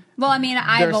 Yeah. Well, I mean,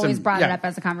 I've always brought it up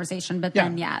as a conversation, but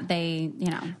then, they,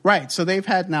 Right. So they've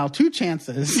had now 2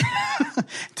 chances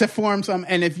to form some,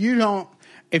 and if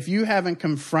you haven't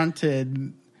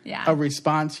confronted a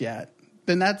response yet,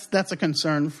 then that's a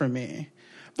concern for me.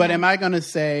 But am I going to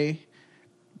say,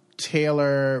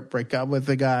 Taylor, break up with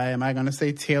the guy? Am I going to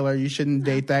say, Taylor, you shouldn't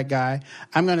date that guy?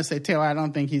 I'm going to say, Taylor, I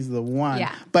don't think he's the one.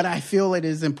 Yeah. But I feel it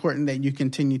is important that you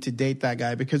continue to date that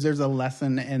guy, because there's a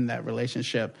lesson in that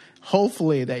relationship,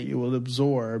 hopefully, that you will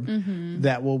absorb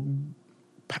that will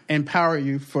empower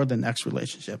you for the next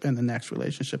relationship and the next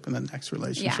relationship and the next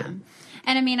relationship. Yeah.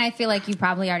 And I mean, I feel like you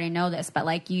probably already know this, but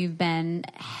like, you've been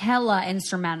hella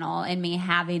instrumental in me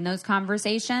having those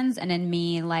conversations, and in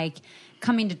me, like,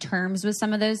 coming to terms with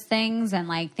some of those things, and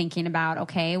like thinking about,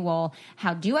 okay, well,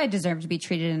 how do I deserve to be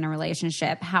treated in a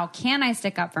relationship? How can I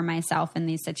stick up for myself in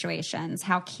these situations?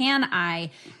 How can I,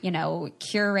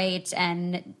 curate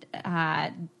and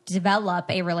develop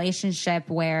a relationship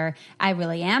where I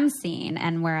really am seen,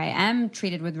 and where I am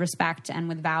treated with respect and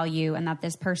with value, and that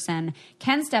this person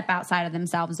can step outside of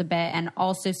themselves a bit and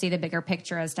also see the bigger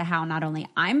picture as to how not only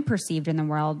I'm perceived in the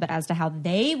world, but as to how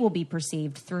they will be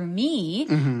perceived through me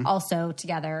also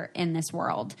together in this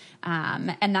world.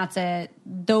 And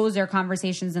those are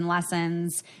conversations and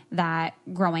lessons that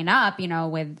growing up,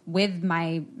 with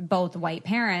my both white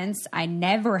parents, I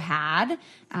never had.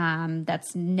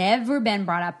 That's never been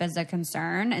brought up as a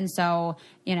concern. And so,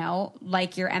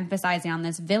 like, you're emphasizing on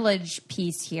this village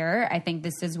piece here, I think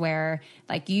this is where,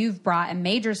 like, you've brought a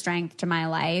major strength to my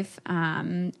life,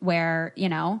 where,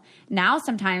 now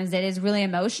sometimes it is really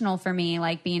emotional for me,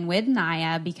 like, being with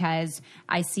Naya, because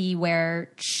I see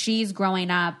where she's growing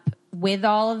up with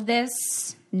all of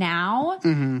this now.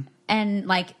 And,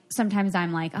 like, sometimes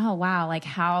I'm like, oh, wow, like,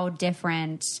 how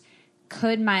different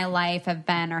could my life have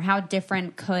been, or how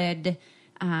different could,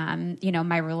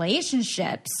 my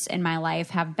relationships in my life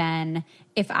have been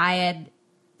if I had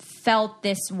felt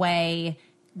this way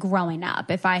growing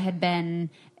up, if I had been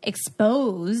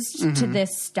exposed to this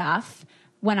stuff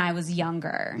when I was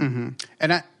younger.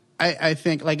 And I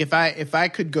think, like, if I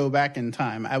could go back in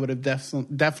time, I would have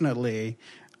definitely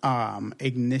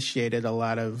initiated a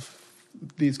lot of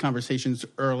these conversations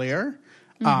earlier.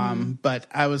 But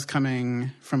I was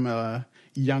coming from a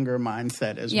younger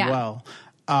mindset as well.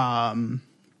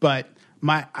 But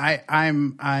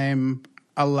I'm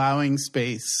allowing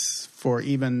space for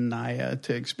even Naya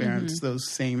to experience those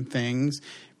same things,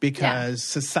 because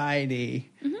society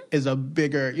is a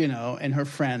bigger, and her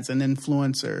friends and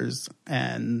influencers,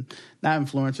 and not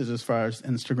influencers as far as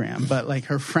Instagram, but like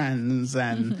her friends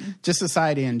and just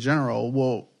society in general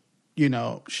will,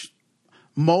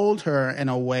 mold her in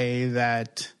a way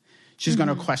that she's going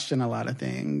to question a lot of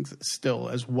things still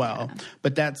as well.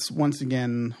 But that's, once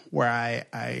again, where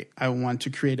I want to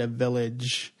create a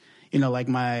village,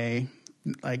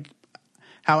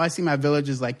 how I see my village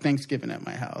is like Thanksgiving at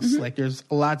my house. Like, there's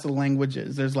lots of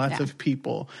languages, there's lots of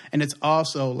people. And it's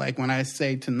also like when I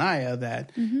say to Naya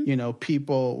that,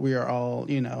 people, we are all,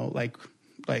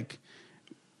 like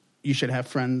you should have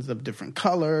friends of different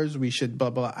colors. We should blah,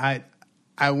 blah.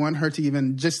 I want her to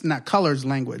even, just not colors,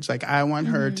 language. Like, I want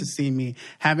her to see me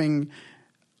having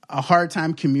a hard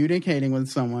time communicating with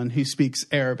someone who speaks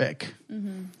Arabic.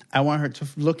 I want her to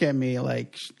look at me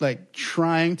like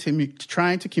trying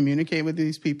to communicate with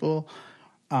these people,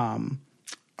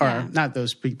 not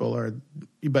those people,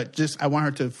 but just I want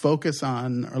her to focus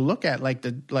on or look at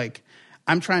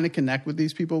I'm trying to connect with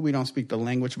these people. We don't speak the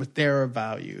language, but they're of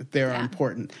value. They're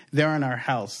important. They're in our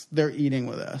house. They're eating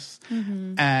with us.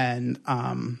 And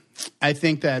I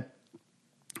think that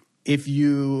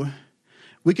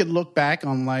we could look back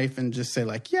on life and just say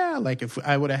if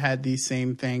I would have had these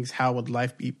same things, how would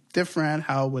life be different?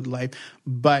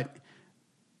 But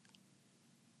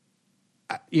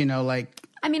I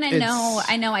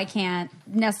know I can't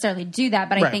necessarily do that,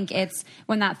 but I think it's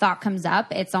when that thought comes up,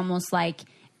 it's almost like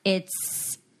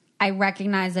I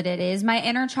recognize that it is my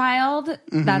inner child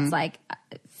that's like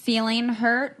feeling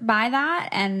hurt by that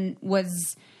and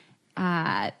was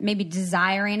maybe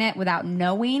desiring it without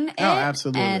knowing it. Oh,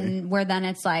 absolutely. And where then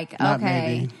it's like, not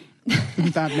okay.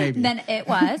 Maybe. Not maybe. Then it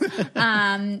was.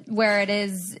 Where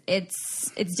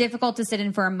it's difficult to sit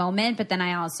in for a moment, but then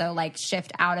I also like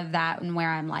shift out of that, and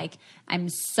where I'm like, I'm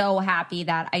so happy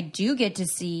that I do get to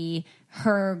see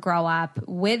her grow up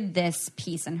with this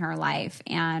piece in her life,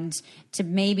 and to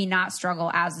maybe not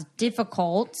struggle as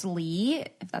difficultly,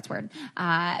 if that's a word,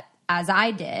 as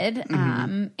I did.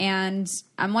 And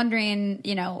I'm wondering,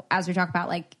 as we talk about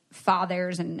like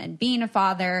fathers and being a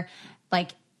father,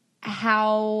 like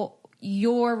how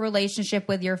your relationship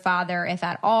with your father, if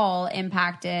at all,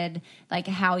 impacted like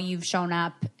how you've shown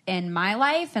up in my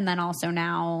life, and then also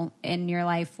now in your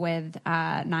life with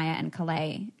Naya and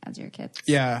Calais as your kids.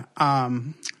 Yeah.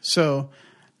 So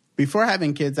before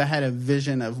having kids, I had a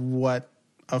vision of what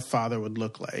a father would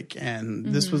look like, and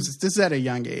this is at a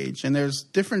young age. And there's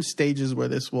different stages where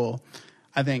this will,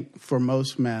 I think, for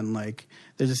most men, like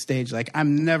there's a stage like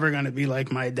I'm never going to be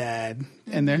like my dad,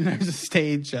 and then there's a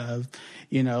stage of,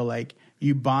 like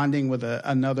you bonding with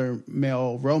another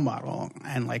male role model,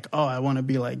 and like, oh, I want to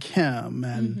be like him,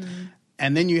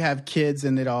 and then you have kids,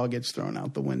 and it all gets thrown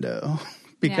out the window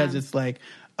because it's like,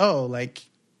 oh, like,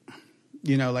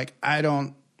 like I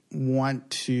don't want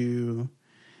to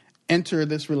enter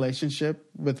this relationship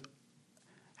with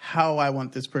how I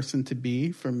want this person to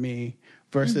be for me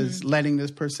versus letting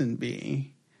this person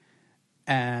be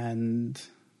and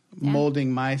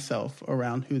molding myself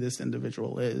around who this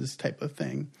individual is, type of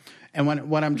thing. And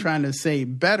what I'm trying to say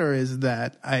better is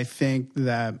that I think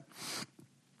that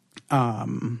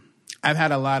I've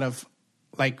had a lot of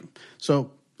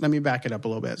so let me back it up a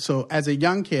little bit. So as a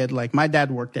young kid, like my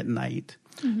dad worked at night.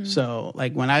 So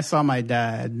like when I saw my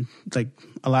dad, like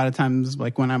a lot of times,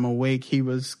 like when I'm awake, he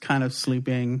was kind of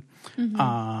sleeping.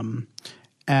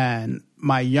 And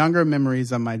my younger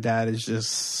memories of my dad is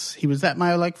just, he was at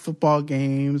my like football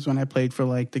games when I played for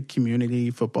like the community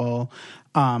football.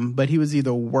 But he was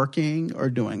either working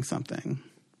or doing something.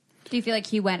 Do you feel like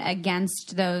he went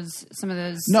against some of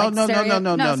those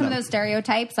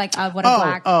stereotypes, like of what a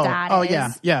black dad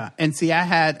is? Yeah. And see,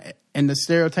 and the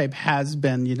stereotype has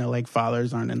been, like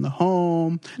fathers aren't in the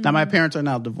home. Now, my parents are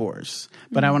now divorced,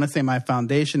 but I want to say my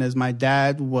foundation is my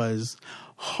dad was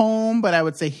home, but I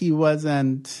would say he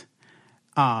wasn't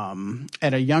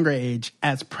at a younger age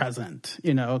as present,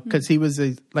 because he was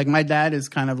like my dad is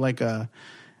kind of like a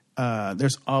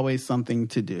there's always something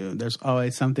to do. There's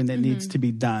always something that needs to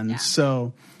be done. Yeah.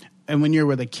 So, and when you're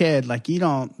with a kid, like you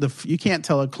can't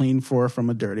tell a clean floor from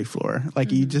a dirty floor.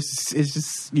 Like you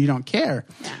don't care.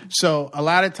 Yeah. So a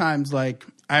lot of times, like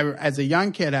as a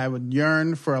young kid, I would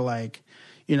yearn for like,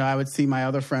 I would see my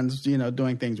other friends,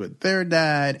 doing things with their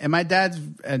dad. And my dad's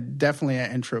definitely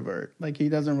an introvert. Like, he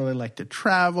doesn't really like to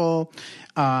travel.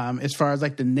 As far as,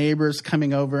 like, the neighbors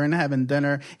coming over and having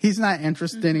dinner, he's not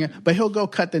interested in it. But he'll go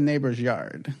cut the neighbor's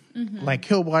yard. Mm-hmm. Like,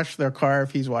 he'll wash their car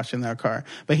if he's washing their car.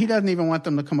 But he doesn't even want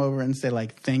them to come over and say,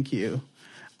 like, thank you.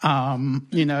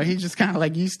 He's just kind of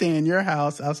like, you stay in your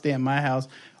house, I'll stay in my house.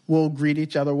 We'll greet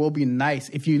each other. We'll be nice.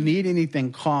 If you need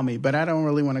anything, call me. But I don't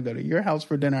really want to go to your house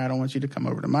for dinner. I don't want you to come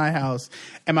over to my house.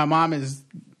 And my mom is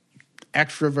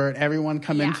extrovert. Everyone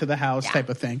come into the house type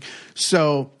of thing.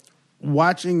 So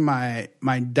watching my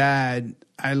dad,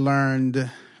 I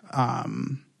learned,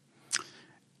 and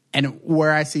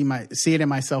where I see it in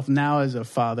myself now as a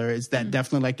father is that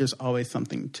definitely like there's always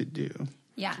something to do.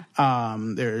 Yeah.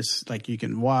 There's like you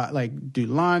can do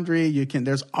laundry.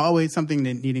 There's always something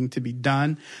that needing to be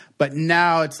done. But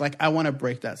now it's like I want to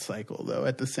break that cycle though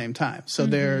at the same time. So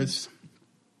there's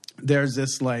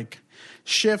this like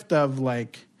shift of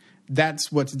like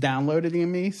that's what's downloaded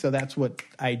in me. So that's what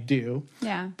I do.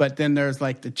 Yeah. But then there's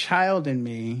like the child in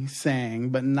me saying,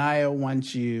 but Naya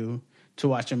wants you to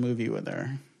watch a movie with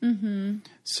her. Mm-hmm.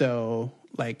 So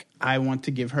like I want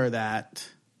to give her that.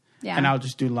 Yeah. And I'll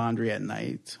just do laundry at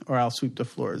night or I'll sweep the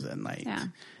floors at night. Yeah.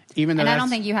 Even though I don't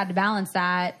think you had to balance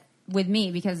that with me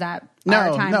because our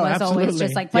time was always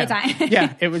just like playtime.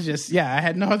 Yeah. It was just, I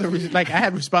had no other reason. Like I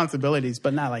had responsibilities,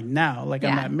 but not like now. Like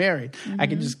I'm not married. Mm-hmm. I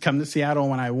could just come to Seattle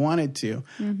when I wanted to.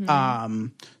 Mm-hmm.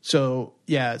 So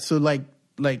that's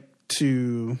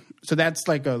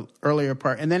like a earlier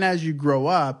part. And then as you grow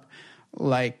up,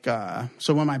 like,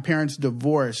 so when my parents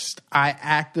divorced, I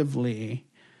actively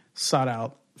sought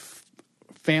out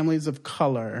families of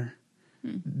color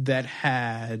that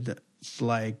had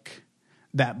like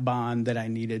that bond that I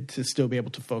needed to still be able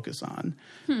to focus on.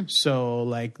 So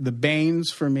like the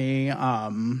Baines for me, I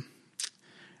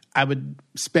would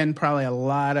spend probably a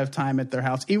lot of time at their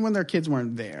house, even when their kids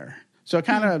weren't there. So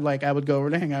kind of like I would go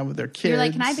over to hang out with their kids. You're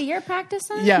like, can I be your practice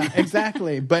son? Yeah,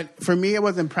 exactly. But for me, it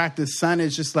wasn't practice son.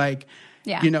 It's just like,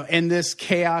 in this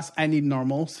chaos, I need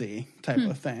normalcy type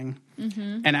of thing.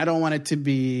 Mm-hmm. And I don't want it to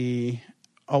be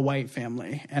a white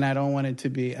family, and I don't want it to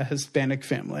be a Hispanic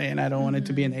family, and I don't want it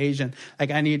to be an Asian.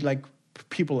 Like I need like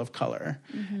people of color.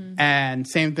 Mm-hmm. And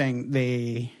same thing,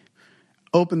 they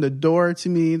opened the door to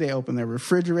me. They opened their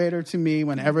refrigerator to me.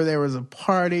 Whenever there was a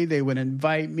party, they would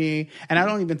invite me. And I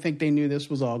don't even think they knew this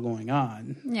was all going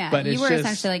on. Yeah, but you were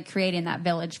essentially like creating that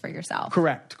village for yourself.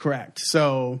 Correct.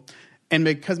 So, and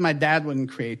because my dad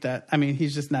wouldn't create that, I mean,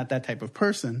 he's just not that type of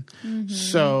person. Mm-hmm.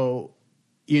 So,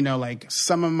 like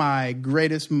some of my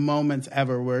greatest moments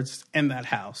ever were in that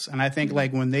house. And I think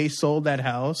like when they sold that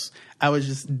house, I was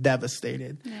just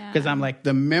devastated because I'm like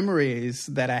the memories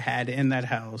that I had in that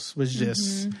house was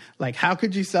just like, how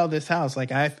could you sell this house?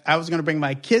 Like I was going to bring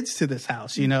my kids to this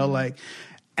house, like,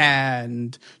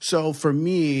 and so for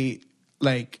me,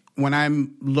 like when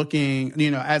I'm looking,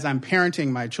 as I'm parenting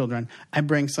my children, I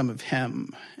bring some of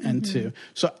him into,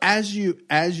 so as you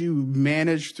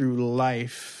manage through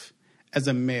life, as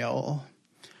a male,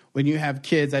 when you have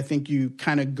kids, I think you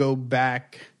kind of go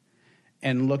back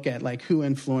and look at like who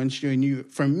influenced you.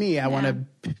 And for me, I want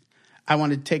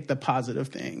to take the positive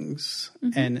things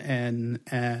but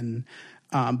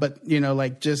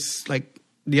like just like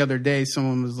the other day,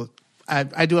 someone was,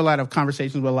 I do a lot of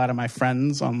conversations with a lot of my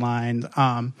friends online.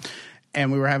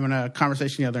 And we were having a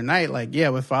conversation the other night, like,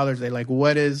 with Father's Day, like,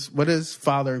 what does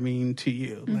father mean to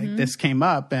you? Like this came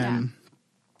up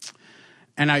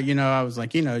and I was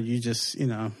like, you just,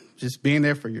 just being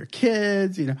there for your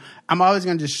kids, I'm always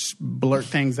going to just blurt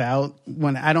things out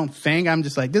when I don't think. I'm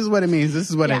just like, this is what it means. This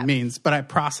is what it means. But I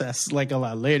process like a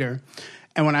lot later.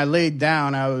 And when I laid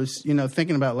down, I was,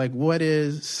 thinking about like, what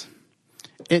does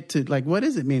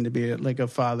it mean to be like a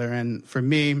father? And for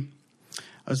me,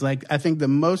 I was like, I think the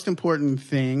most important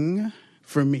thing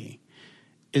for me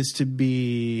is to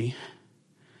be...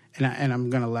 And I'm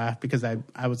going to laugh because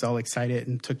I was all excited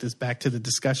and took this back to the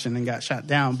discussion and got shot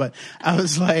down. But I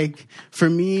was like, for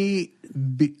me,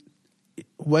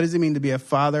 what does it mean to be a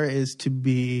father is to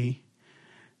be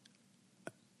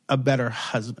a better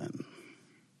husband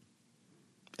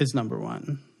is number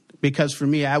one. Because for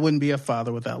me, I wouldn't be a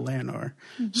father without Leonor.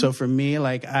 Mm-hmm. So for me,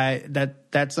 like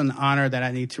that's an honor that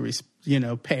I need to,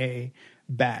 pay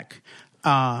back.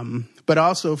 But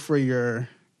also for your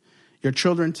your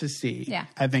children to see,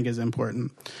 I think is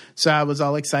important. So I was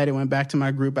all excited, went back to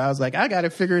my group. I was like, I got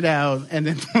it figured out. And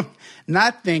then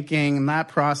not thinking, not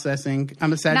processing.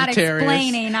 I'm a Sagittarius. Not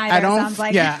explaining either, sounds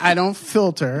like. Yeah, I don't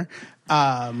filter.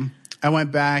 I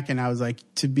went back and I was like,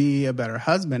 to be a better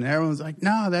husband. And everyone's like,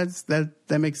 no,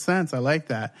 that makes sense. I like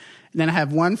that. And then I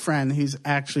have one friend who's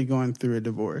actually going through a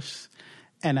divorce.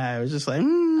 And I was just like,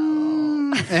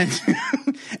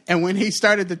 and when he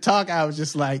started to talk, I was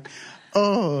just like,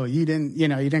 oh, you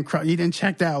didn't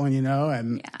check that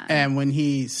one, and when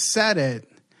he said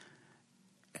it,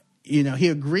 he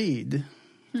agreed.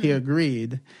 He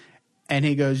agreed. And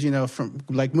he goes, from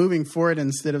like moving forward,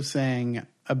 instead of saying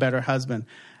a better husband,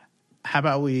 how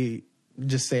about we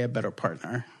just say a better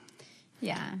partner?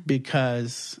 Yeah.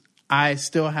 Because I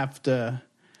still have to,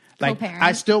 co-parent.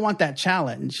 I still want that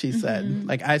challenge, she said.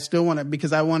 Like, I still want to,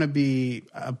 because I want to be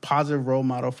a positive role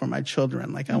model for my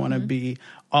children. Like, I want to be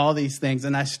all these things.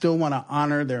 And I still want to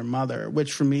honor their mother,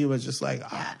 which for me was just like,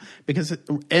 because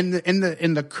in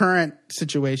the current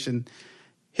situation,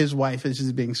 his wife is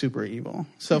just being super evil.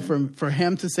 So for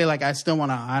him to say, like, I still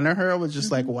want to honor her was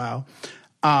just like, wow.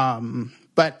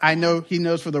 But I know he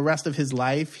knows for the rest of his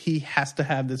life, he has to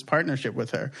have this partnership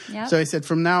with her. Yep. So he said,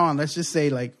 from now on, let's just say,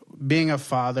 like, being a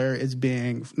father is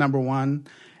being, number one,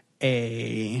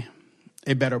 a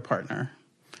better partner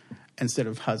instead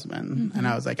of husband. And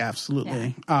I was like,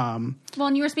 absolutely. Yeah. Well,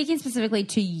 and you were speaking specifically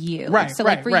to you. Right. So,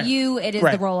 like, for you, it is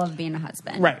the role of being a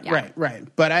husband.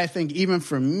 Right. But I think even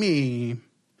for me,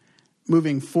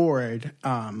 moving forward,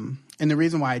 and the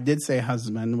reason why I did say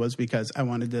husband was because I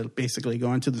wanted to basically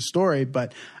go into the story,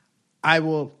 but I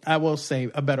will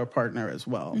say a better partner as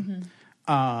well.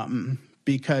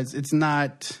 Because it's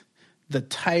not the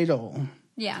title.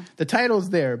 Yeah. The title's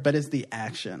there, but it's the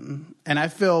action. And I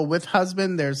feel with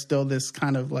husband, there's still this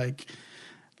kind of like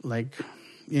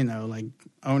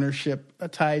ownership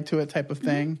tied to it type of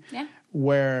thing. Yeah.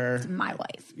 Where it's my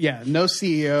wife. Yeah. No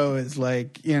CEO is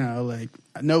like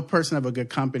no person of a good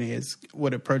company is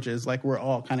would approach it as like we're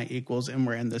all kind of equals and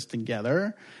we're in this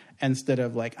together. Instead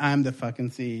of like, I'm the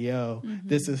fucking CEO.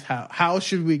 This is how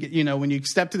should we get, when you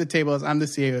step to the table as I'm the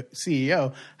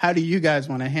CEO, how do you guys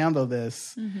want to handle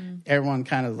this? Everyone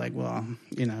kind of like, well,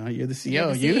 you're the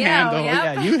CEO. You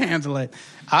handle it.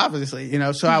 Obviously,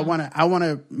 so I want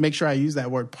to make sure I use that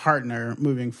word partner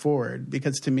moving forward,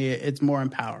 because to me, it's more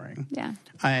empowering. Yeah.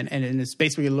 And it's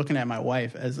basically looking at my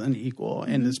wife as an equal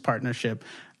in this partnership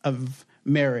of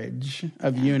marriage,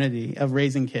 of unity, of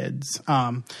raising kids.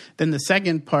 Then the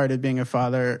second part of being a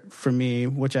father for me,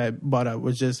 which I brought up,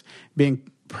 was just being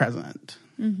present.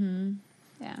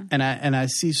 Yeah. And I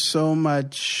see so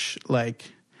much I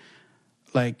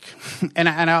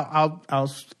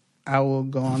will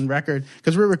go on record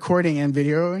because we're recording and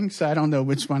videoing, so I don't know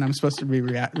which one I'm supposed to be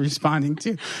responding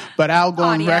to, but I'll go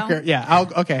on record. Yeah.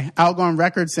 I'll go on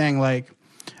record saying like,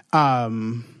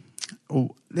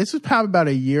 this was probably about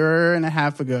a year and a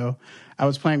half ago. I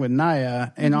was playing with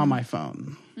Naya and on my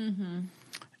phone.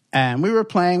 And we were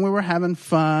playing, we were having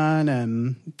fun,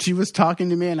 and she was talking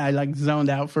to me, and I like zoned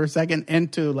out for a second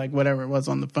into like whatever it was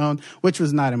on the phone, which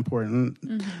was not important.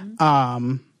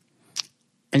 And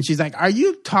she's like, are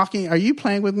you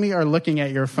playing with me or looking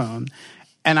at your phone?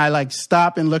 And I like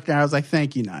stopped and looked at her. I was like,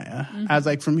 thank you, Naya. I was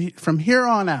like, from here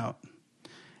on out,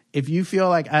 if you feel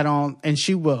like I don't, and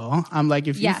she will, I'm like,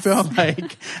 if you feel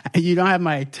like you don't have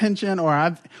my attention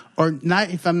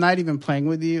if I'm not even playing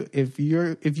with you, if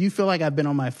you feel like I've been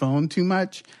on my phone too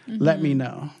much, let me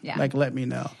know. Yeah. Like, let me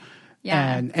know.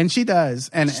 Yeah. And she does.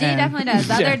 And she definitely does.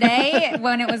 The other day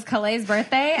when it was Kaleigh's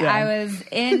birthday, I was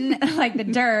in like the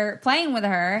dirt playing with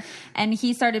her, and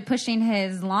he started pushing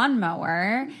his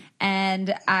lawnmower,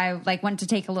 and I like went to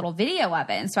take a little video of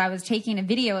it. And so I was taking a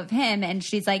video of him, and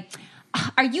she's like,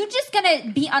 are you just going to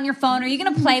be on your phone? Are you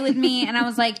going to play with me? And I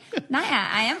was like, Naya,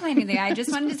 I am playing with you. I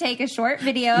just wanted to take a short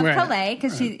video of Kaleigh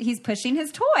because he's pushing his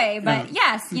toy. But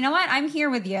yes, you know what? I'm here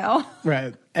with you.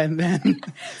 Right. And then...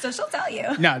 so she'll tell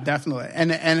you. No, definitely.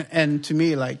 And to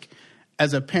me, like,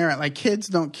 as a parent, like, kids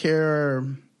don't care...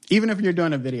 Even if you're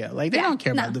doing a video, like they don't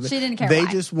care about the video. She didn't care. They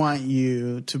just want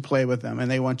you to play with them, and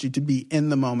they want you to be in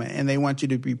the moment, and they want you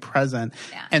to be present.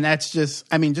 Yeah. And that's just,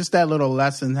 just that little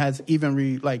lesson has even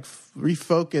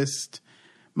refocused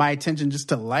my attention just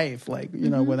to life. Like,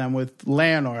 when I'm with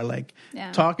Leonor, like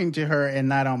talking to her and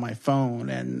not on my phone,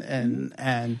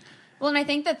 and well, and I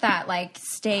think that like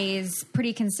stays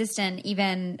pretty consistent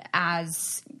even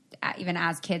as even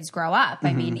as kids grow up.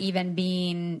 I mean, even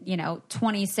being,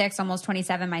 26, almost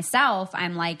 27 myself,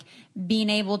 I'm like being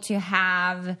able to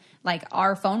have like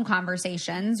our phone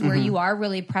conversations where you are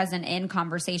really present in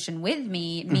conversation with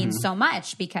me means so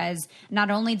much, because not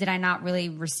only did I not really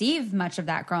receive much of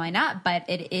that growing up, but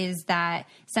it is that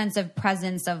sense of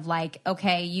presence of like,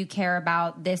 okay, you care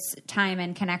about this time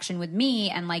and connection with me,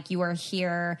 and like you are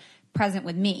here present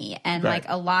with me. And like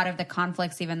a lot of the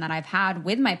conflicts even that I've had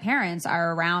with my parents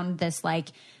are around this, like,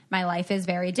 my life is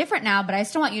very different now, but I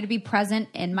still want you to be present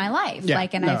in my life. I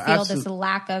feel this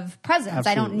lack of presence.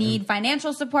 I don't need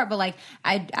financial support, but like,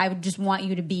 I would just want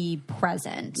you to be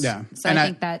present. Yeah. So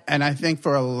I think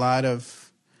for a lot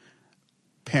of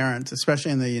parents,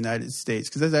 especially in the United States,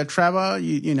 because as I travel,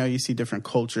 you see different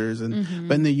cultures, and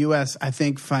but in the U.S., I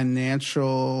think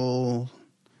financial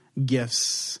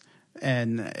gifts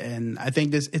and I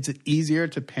think it's easier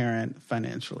to parent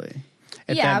financially.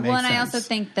 Yeah, well, and I also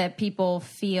think that people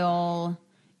feel,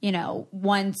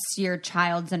 once your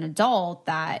child's an adult,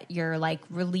 that you're like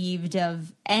relieved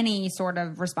of any sort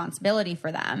of responsibility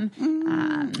for them.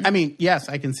 I mean, yes,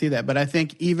 I can see that, but I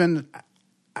think I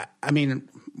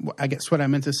guess what I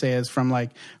meant to say is from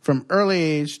early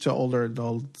age to older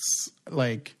adults,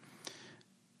 like,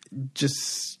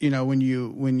 just, when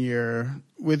you're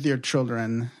with your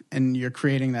children and you're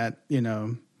creating that,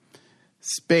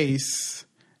 space,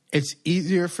 it's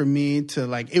easier for me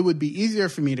to it would be easier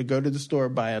for me to go to the store,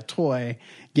 buy a toy,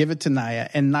 give it to Naya,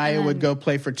 and Naya would go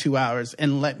play for 2 hours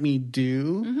and let me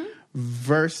do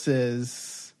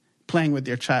versus playing with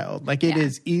your child. Like, it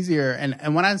is easier.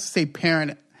 And when I say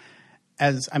parent,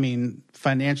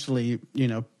 financially,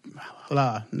 now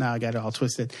I got it all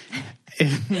twisted.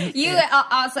 You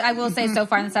also, I will say, so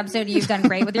far in this episode, you've done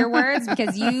great with your words,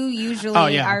 because you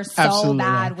usually are so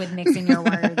bad with mixing your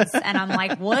words. And I'm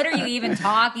like, what are you even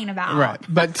talking about? Right.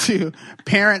 But to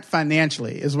parent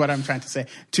financially is what I'm trying to say.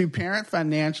 To parent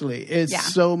financially is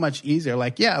so much easier.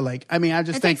 I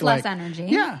just think takes less energy.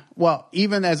 Yeah. Well,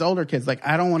 even as older kids,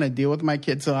 I don't want to deal with my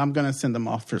kids, so I'm going to send them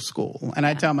off for school. And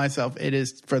I tell myself it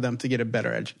is for them to get a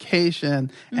better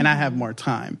education, and I have more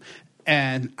time.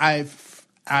 And I've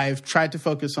tried to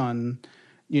focus on,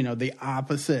 the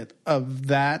opposite of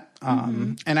that.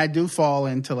 And I do fall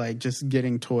into just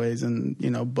getting toys and,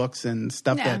 books and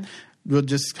stuff that will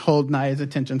just hold Naya's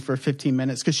attention for 15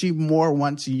 minutes, because she more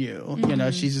wants you.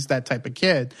 She's just that type of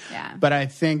kid. Yeah. But I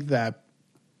think that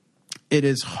it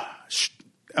is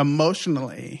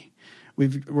emotionally,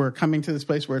 we're coming to this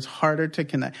place where it's harder to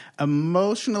connect.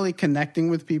 Emotionally connecting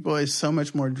with people is so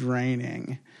much more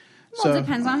draining. Well, it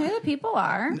depends on who the people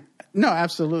are. No,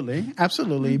 absolutely.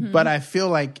 But I feel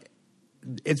like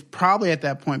it's probably at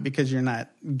that point because you're not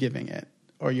giving it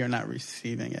or you're not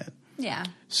receiving it. Yeah.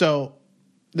 So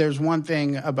there's one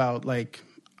thing about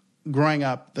growing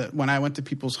up, that when I went to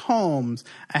people's homes,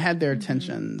 I had their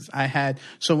attentions.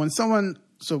 So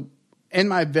in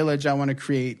my village, I want to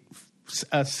create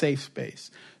a safe space.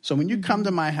 So when you come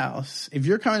to my house, if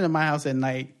you're coming to my house at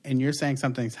night and you're saying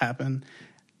something's happened,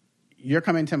 you're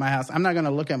coming to my house. I'm not going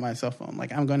to look at my cell phone.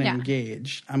 I'm going to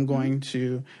engage. we're going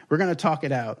to talk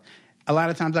it out. A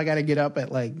lot of times I got to get up at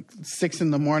 6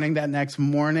 a.m. that next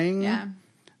morning. Yeah.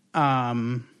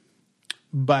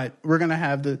 But we're going to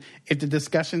have if the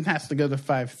discussion has to go to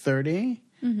 5:30,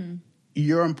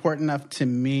 you're important enough to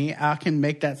me. I can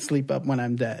make that sleep up when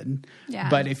I'm dead. Yeah.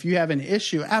 But if you have an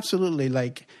issue, absolutely.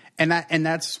 And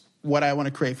that's what I want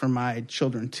to create for my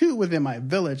children too within my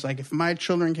village. If my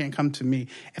children can't come to me,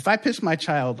 if I piss my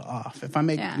child off, if I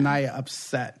make Naya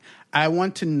upset, I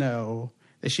want to know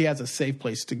that she has a safe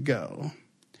place to go.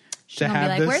 She'll be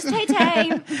like, where's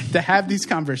Tay-Tay? To have these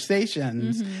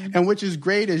conversations. And which is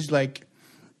great is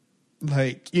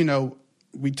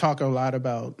we talk a lot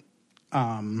about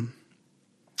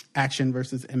action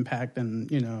versus impact,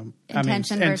 and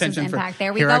intention versus impact.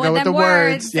 There we go with them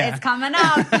words. Yeah. It's coming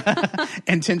up.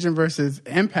 Intention versus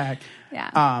impact.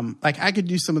 Yeah. I could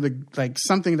do some of the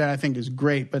something that I think is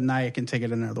great, but Naya can take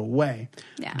it another way.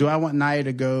 Yeah. Do I want Naya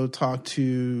to go talk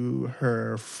to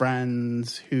her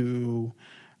friends who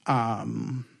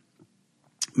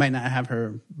might not have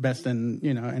her best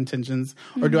intentions,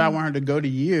 or do I want her to go to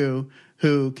you,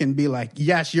 who can be like,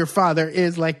 yes, your father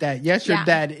is like that. Yes, your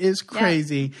dad is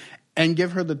crazy, and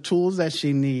give her the tools that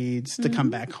she needs to come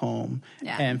back home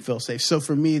and feel safe. So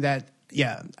for me, if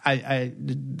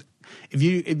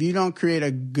you don't create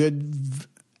a good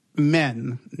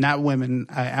men, not women,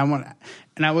 I want,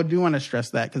 and I do want to stress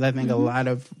that, because I think a lot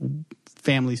of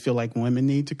families feel like women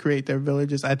need to create their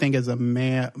villages. I think as a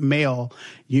male,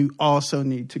 you also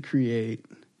need to create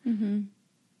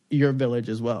your village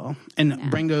as well,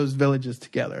 and bring those villages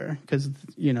together, because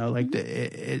like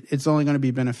it's only going to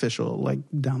be beneficial like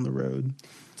down the road.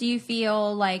 Do you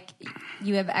feel like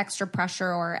you have extra pressure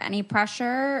or any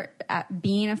pressure at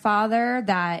being a father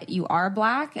that you are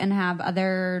Black and have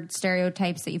other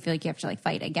stereotypes that you feel like you have to like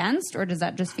fight against, or does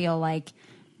that just feel like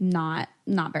not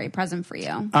very present for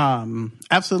you?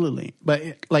 Absolutely, but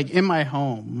like in my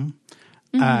home.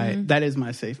 That is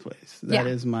my safe place. That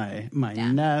is my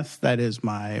nest. That is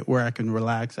where I can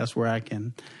relax. That's where I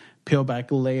can peel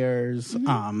back layers.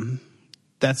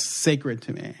 That's sacred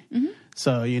to me.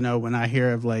 So, when I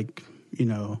hear of like,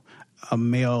 a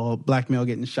Black male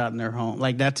getting shot in their home,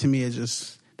 like that to me is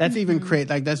just, that's even crazy.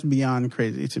 Like that's beyond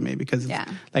crazy to me, because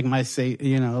it's like my safe,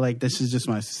 like this is just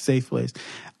my safe place.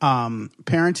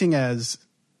 Parenting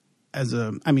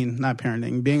not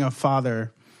parenting, being a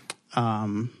father,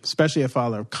 especially a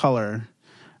father of color,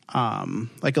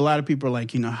 like a lot of people are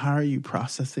like, how are you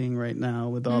processing right now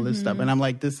with all this stuff? And I'm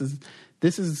like, this is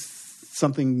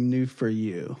something new for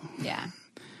you. Yeah.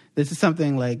 This is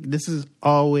something like, this is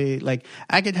always like,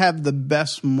 I could have the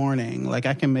best morning. Like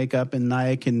I can make up and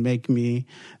Naya can make me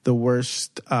the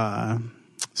worst,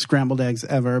 scrambled eggs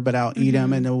ever, but I'll eat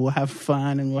them and then we'll have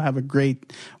fun and we'll have a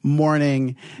great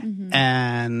morning.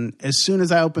 And as soon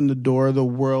as I open the door, the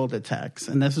world attacks.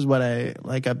 And this is what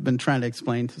I've been trying to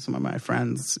explain to some of my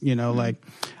friends, like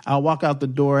I'll walk out the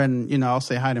door and, I'll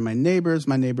say hi to my neighbors.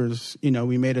 My neighbors,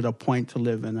 we made it a point to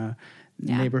live in a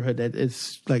neighborhood that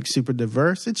is like super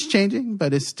diverse. It's changing,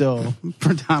 but it's still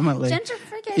predominantly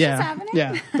gentrification happening.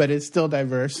 Yeah, but it's still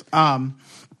diverse.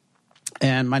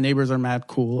 And my neighbors are mad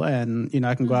cool, and,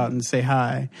 I can go out and say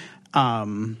hi.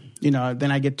 Then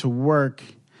I get to work,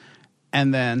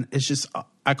 and then it's just,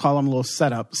 I call them little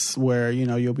setups where,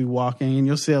 you'll be walking and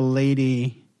you'll see a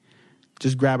lady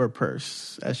just grab her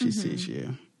purse as she sees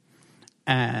you.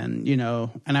 And,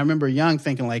 and I remember young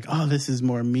thinking like, oh, this is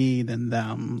more me than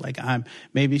them. Like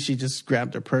maybe she just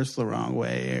grabbed her purse the wrong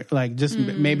way. Like just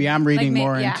maybe I'm reading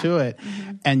more into it.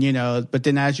 And, but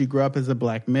then as you grow up as a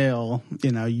Black male,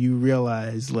 you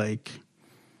realize like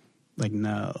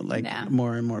no, like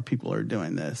more and more people are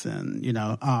doing this. And, it's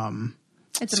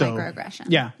a microaggression.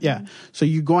 Yeah. So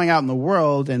you going out in the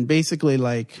world and basically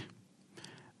like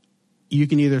you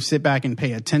can either sit back and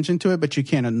pay attention to it, but you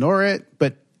can't ignore it.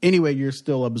 But anyway, you're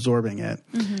still absorbing it.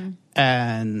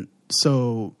 And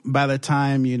so by the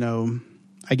time,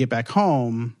 I get back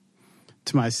home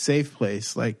to my safe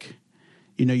place, like,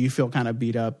 you feel kind of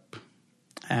beat up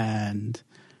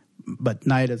but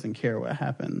Naya doesn't care what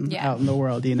happened out in the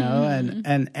world,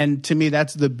 and to me,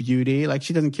 that's the beauty. Like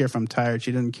she doesn't care if I'm tired.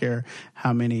 She doesn't care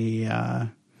how many,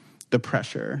 the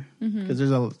pressure, because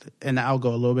and I'll go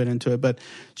a little bit into it, but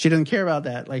she doesn't care about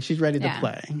that. Like she's ready to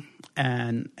play.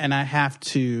 And I have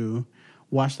to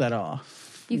wash that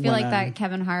off. You feel like that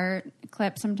Kevin Hart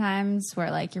clip sometimes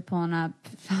where like you're pulling up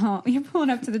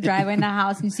to the driveway in the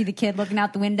house and you see the kid looking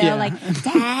out the window like,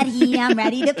 Daddy, I'm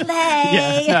ready to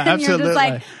play. And you're just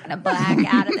like, I'm going to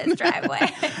black out of this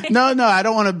driveway. No, I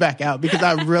don't want to back out because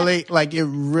I really like it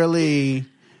really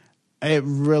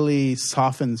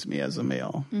softens me as a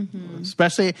male,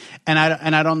 especially. And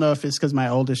I don't know if it's because my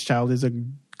oldest child is a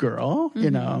girl,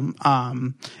 and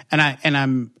I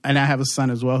have a son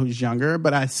as well who's younger,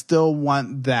 but I still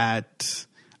want that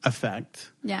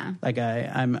effect. Yeah, like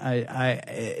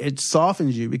it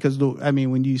softens you because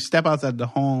when you step outside the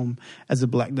home as a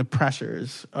Black, the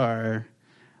pressures are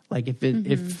like if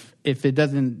it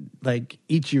doesn't like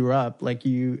eat you up, like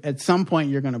you at some point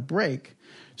you're gonna break.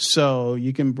 So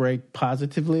you can break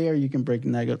positively or you can break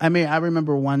negative. I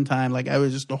remember one time, like, it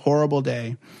was just a horrible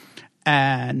day.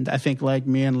 And I think, like,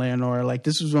 me and Leonora, like,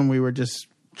 this was when we were just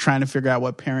trying to figure out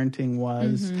what parenting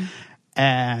was.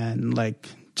 And, like,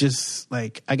 just,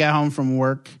 like, I got home from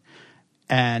work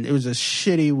and it was a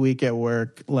shitty week at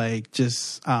work. Like,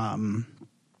 just,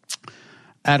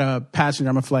 at a passenger,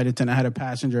 I'm a flight attendant. I had a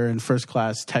passenger in first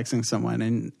class texting someone,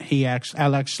 and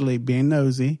I'll actually being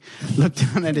nosy, looked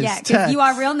down at his text. Yeah, you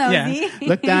are real nosy.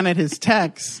 Looked down at his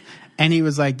text, and he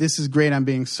was like, "This is great. I'm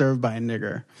being served by a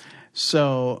nigger."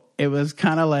 So it was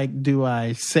kind of like, do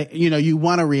I say? You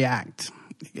want to react,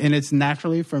 and it's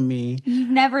naturally for me.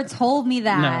 You've never told me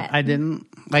that. No, I didn't.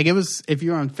 Like it was. If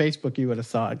you were on Facebook, you would have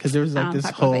saw it because there was like this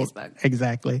whole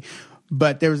exactly.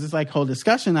 But there was this like whole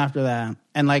discussion after that,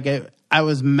 and like I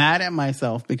was mad at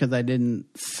myself because I didn't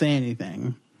say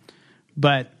anything,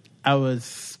 but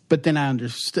then I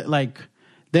understood, like,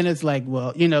 then it's like,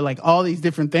 well, like all these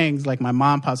different things, like my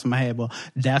mom pops in my head, well,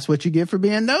 that's what you get for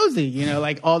being nosy,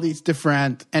 like all these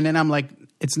different, and then I'm like,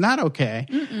 it's not okay.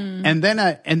 And then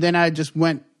I just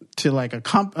went to like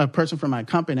a person from my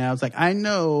company. I was like, I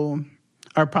know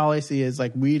our policy is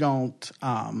like we don't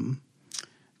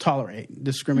tolerate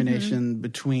discrimination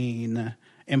between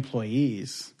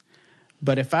employees.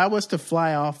 But if I was to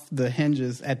fly off the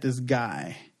hinges at this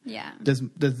guy, does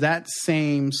that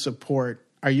same support,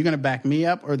 are you going to back me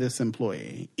up or this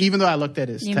employee? Even though I looked at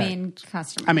his You tech. mean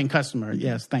customer. I mean customer,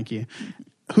 yes, thank you.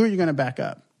 Who are you going to back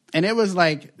up? And it was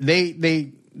like they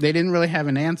didn't really have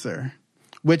an answer,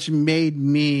 which made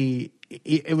me,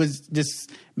 it was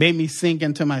just made me sink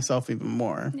into myself even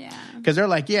more. Yeah. Because they're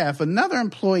like, yeah, if another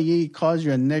employee calls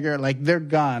you a nigger, like they're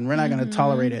gone. We're not going to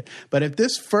tolerate it. But if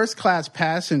this first class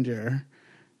passenger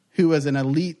who was an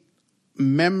elite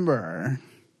member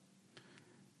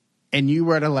and you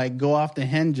were to like go off the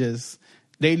hinges,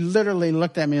 they literally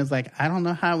looked at me and was like, I don't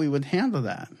know how we would handle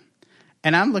that.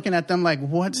 And I'm looking at them like,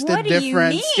 what's the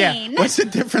difference? Yeah, what's the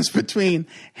difference between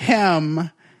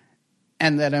him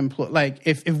and that employee? Like,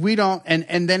 if we don't,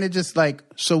 and then it just like,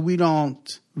 so we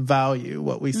don't value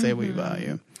what we say we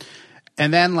value.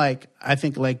 And then like, I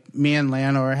think like me and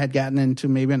Leonor had gotten into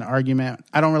maybe an argument.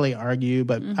 I don't really argue,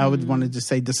 but I would want to just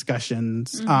say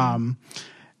discussions.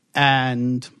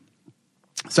 And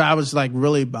so I was like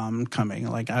really bummed coming.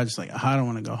 Like I was like, oh, I don't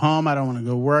want to go home. I don't want to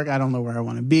go work. I don't know where I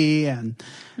want to be. And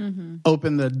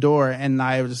opened the door and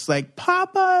I was just like,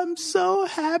 Papa, I'm so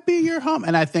happy you're home.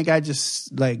 And I think I just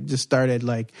started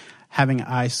like having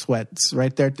eye sweats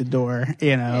right there at the door.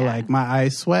 You know, like my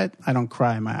eyes sweat. I don't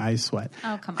cry. My eyes sweat.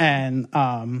 Oh, come on. And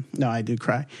no, I do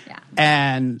cry. Yeah.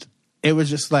 And it was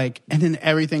just like, and then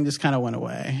everything just kind of went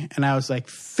away. And I was like,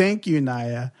 thank you,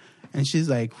 Naya. And she's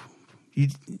like,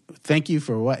 thank you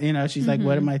for what? You know, she's like,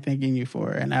 what am I thanking you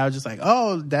for? And I was just like,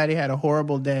 oh, Daddy had a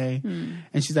horrible day.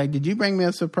 And she's like, did you bring me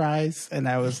a surprise? And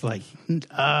I was like,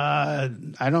 I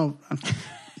don't,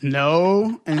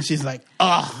 no. And she's like,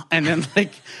 oh. And then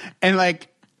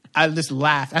I just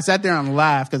laughed. I sat there and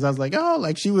laughed because I was like, oh,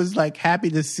 like she was like happy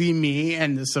to see me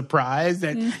and the surprise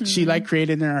that she like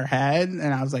created in her head.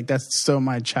 And I was like, that's so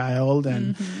my child.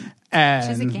 And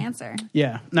she's a Cancer.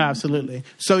 Yeah, no, absolutely.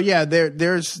 So yeah,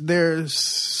 there's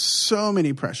so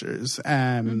many pressures.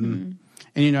 And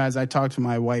you know, as I talk to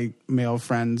my white male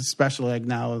friends, especially like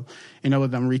now, you know,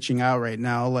 with them reaching out right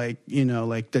now, like, you know,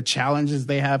 like the challenges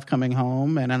they have coming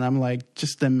home, and I'm like,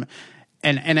 just them,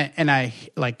 and I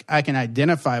like I can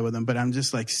identify with them, but I'm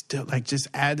just like still like just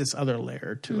add this other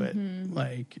layer to it,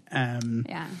 like and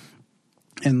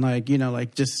like, you know,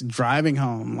 like just driving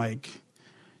home, like,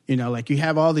 you know, like you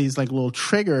have all these like little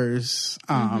triggers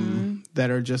that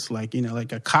are just like, you know,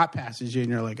 like a cop passes you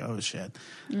and you're like, oh shit.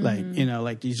 Like, you know,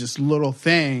 like these just little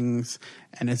things.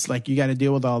 And it's like you got to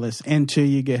deal with all this until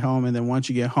you get home. And then once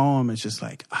you get home, it's just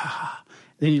like,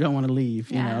 then you don't want to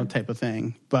leave, you know, type of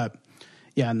thing. But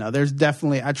yeah, no, there's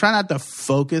definitely, I try not to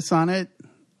focus on it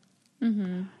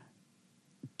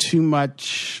too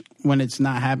much when it's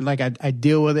not happening. Like I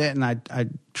deal with it and I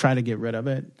try to get rid of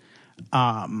it.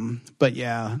 But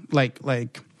yeah,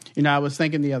 like, you know, I was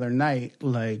thinking the other night,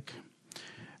 like,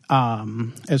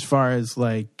 as far as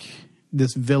like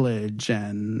this village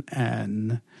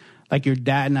and like your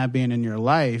dad not being in your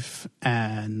life.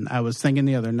 And I was thinking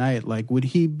the other night, like, would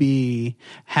he be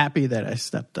happy that I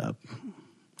stepped up?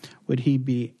 Would he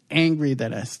be angry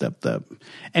that I stepped up?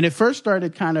 And it first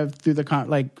started kind of through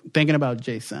like thinking about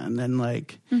Jason and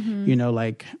like, you know,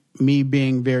 like me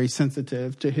being very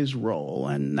sensitive to his role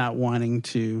and not wanting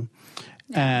to.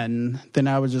 And then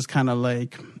I was just kind of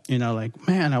like, you know, like,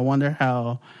 man, I wonder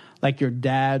how like your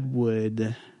dad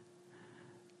would,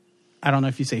 I don't know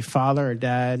if you say father or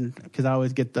dad, because I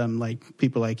always get them like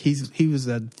people like he was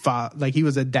a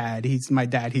dad. He's my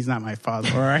dad. He's not my father.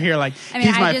 Or I hear like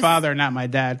he's my father, not my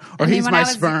dad. Or he's my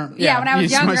sperm. Yeah, when I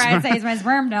was younger, I'd say he's my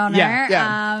sperm donor.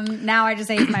 Now I just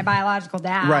say he's my biological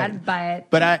dad. Right.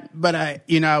 But I,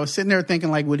 you know, I was sitting there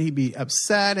thinking like, would he be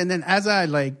upset? And then as I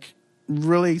like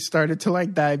really started to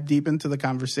like dive deep into the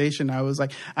conversation, I was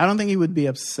like, I don't think he would be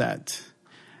upset.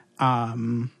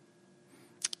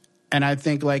 And I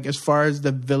think, like, as far as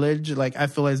the village, like, I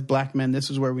feel as black men, this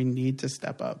is where we need to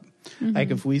step up.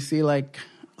 Like, if we see, like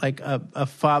a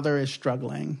father is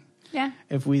struggling. Yeah.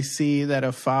 If we see that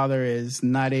a father is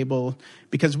not able,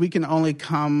 because we can only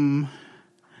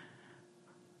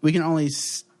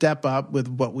step up with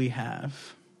what we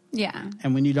have. Yeah.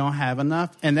 And when you don't have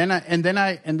enough. And then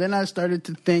I started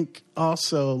to think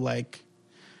also, like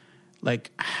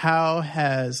how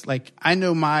has, like, I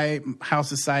know how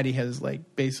society has,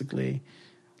 like, basically,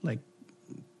 like,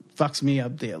 fucks me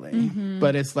up daily.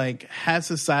 But it's like, has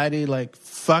society, like,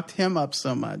 fucked him up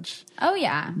so much? Oh,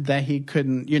 yeah. That he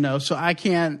couldn't, you know, so I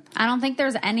don't think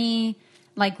there's any,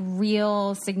 like,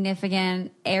 real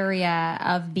significant area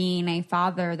of being a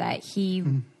father that he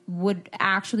would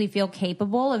actually feel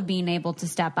capable of being able to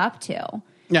step up to.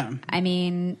 Yeah. I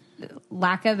mean,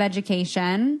 lack of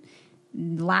education,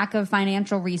 lack of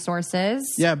financial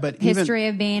resources. Yeah, but history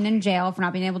of being in jail for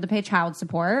not being able to pay child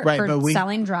support, right, for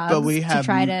selling drugs, to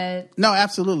try to... No,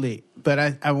 absolutely.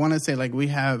 But I want to say, like, we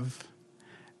have,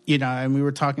 you know, and we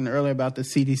were talking earlier about the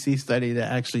CDC study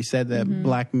that actually said that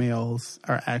black males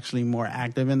are actually more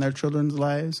active in their children's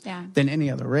lives than any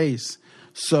other race.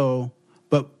 So,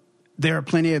 but there are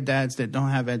plenty of dads that don't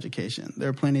have education. There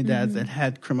are plenty of dads that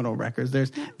had criminal records.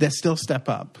 That still step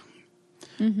up.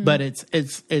 But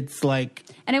it's like...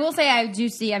 And I will say, I do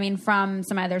see, I mean, from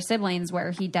some other siblings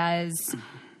where he does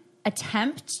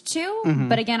attempt to,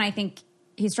 but again, I think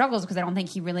he struggles because I don't think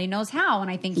he really knows how. And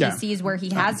I think he sees where he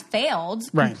has failed,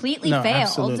 completely failed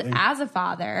absolutely. As a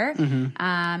father.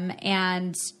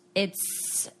 And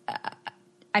it's,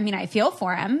 I mean, I feel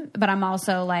for him, but I'm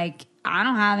also like, I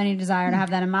don't have any desire to have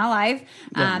that in my life.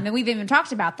 And we've even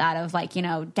talked about that of like, you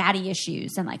know, daddy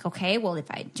issues and like, okay, well, if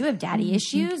I do have daddy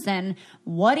issues, then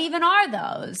what even are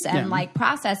those? And like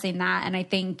processing that. And I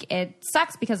think it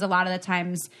sucks because a lot of the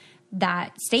times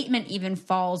that statement even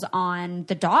falls on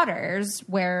the daughters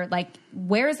where like,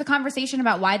 where is the conversation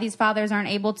about why these fathers aren't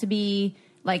able to be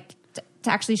like,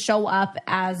 to actually show up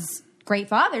as great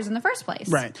fathers in the first place.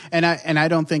 Right. And I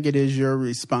don't think it is your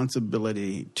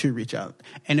responsibility to reach out.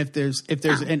 And if there's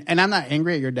and I'm not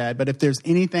angry at your dad, but if there's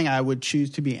anything I would choose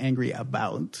to be angry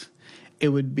about, it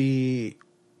would be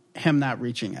him not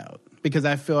reaching out. Because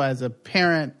I feel as a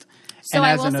parent. So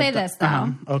I will say this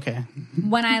though. Okay.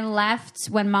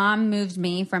 When mom moved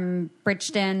me from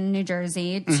Bridgeton, New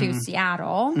Jersey to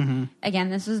Seattle, again,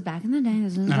 this was back in the day.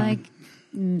 This was like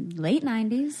late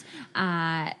 90s.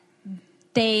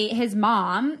 His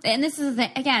mom, and this is the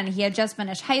thing, again, he had just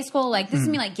finished high school. Like, this is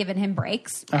me, like, giving him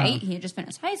breaks, right? He had just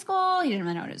finished high school. He didn't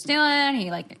really know what he was doing.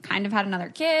 He, like, kind of had another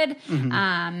kid.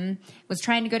 Was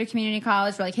trying to go to community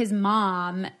college. But, like, his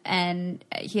mom, and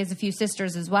he has a few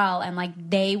sisters as well, and, like,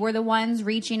 they were the ones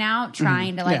reaching out,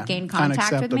 trying to, like, gain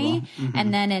contact with me.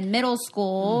 And then in middle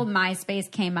school,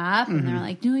 MySpace came up, and they were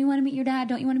like, do you want to meet your dad?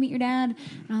 Don't you want to meet your dad?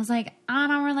 And I was like, I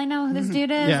don't really know who this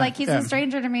dude is. Like, he's a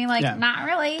stranger to me. Like, not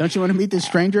really. Don't you want to meet this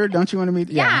stranger? Don't you want to meet?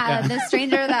 Yeah, the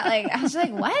stranger that like I was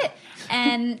like, what?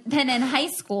 And then in high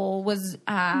school was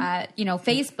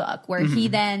Facebook, where he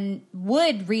then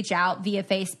would reach out via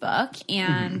Facebook,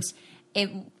 and it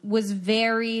was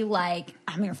very like,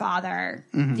 I'm your father,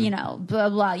 blah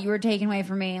blah. You were taken away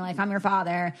from me, like I'm your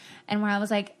father, and where I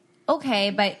was like, okay,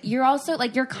 but you're also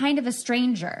like you're kind of a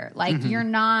stranger, like you're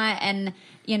not, and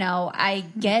I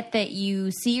get that you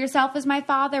see yourself as my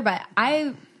father, but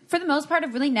I. For the most part,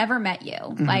 I've really never met you.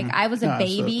 Like, I was a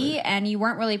baby, and you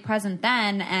weren't really present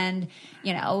then. And,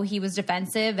 he was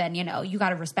defensive, and, you got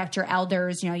to respect your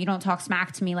elders. You don't talk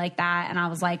smack to me like that. And I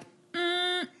was like,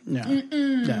 No.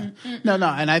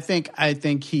 And I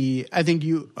think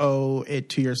you owe it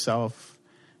to yourself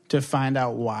to find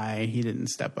out why he didn't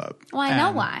step up. Well, I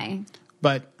know why.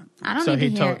 But I don't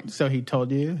need to hear. So he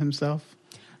told you himself?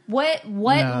 What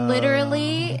no.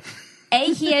 Literally...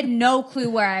 he had no clue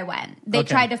where I went. They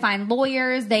tried to find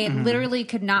lawyers. They literally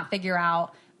could not figure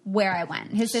out where I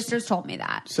went. His sisters told me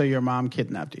that. So your mom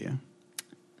kidnapped you?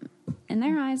 In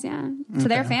their eyes, yeah. To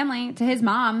their family. To his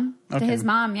mom. To his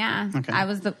mom, yeah. Okay. I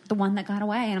was the one that got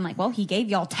away. And I'm like, well, he gave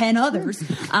y'all 10 others.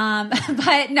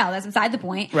 But no, that's beside the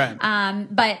point. Right.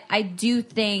 But I do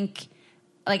think...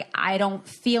 Like, I don't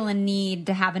feel a need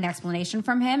to have an explanation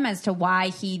from him as to why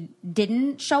he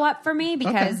didn't show up for me,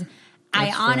 because...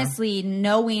 That's I honestly,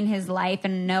 knowing his life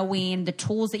and knowing the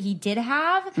tools that he did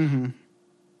have,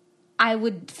 I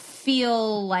would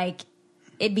feel like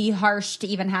it'd be harsh to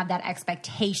even have that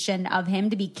expectation of him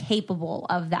to be capable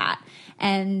of that.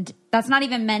 And that's not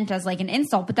even meant as like an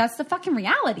insult, but that's the fucking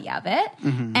reality of it.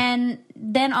 And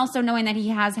then also knowing that he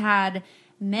has had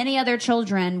many other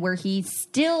children where he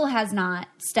still has not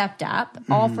stepped up,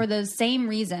 all for those same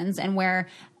reasons, and where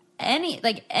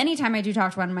anytime I do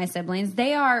talk to one of my siblings,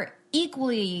 they are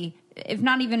equally, if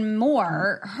not even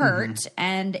more, hurt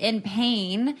and in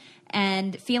pain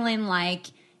and feeling like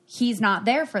he's not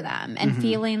there for them and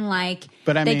feeling like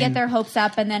they get their hopes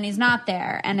up and then he's not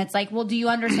there. And it's like, well, do you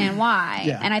understand why?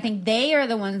 Yeah. And I think they are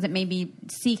the ones that maybe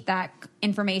seek that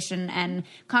information and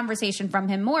conversation from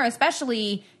him more,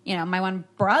 especially, my one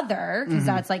brother, because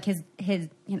that's like his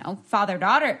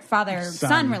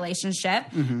father-son relationship.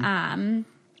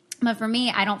 But for me,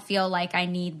 I don't feel like I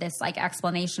need this like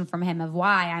explanation from him of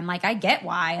why. I'm like, I get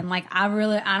why. I'm like, I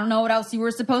don't know what else you were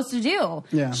supposed to do.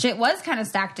 Yeah. Shit was kind of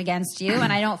stacked against you.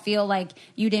 And I don't feel like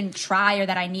you didn't try or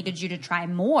that I needed you to try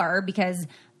more, because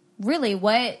really,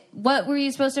 what were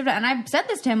you supposed to have done? And I said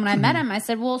this to him when I met him. I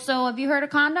said, well, so have you heard of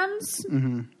condoms?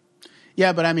 Mm-hmm.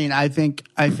 Yeah, but I mean, I think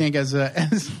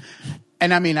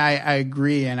and I mean, I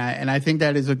agree, and I think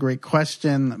that is a great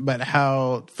question. But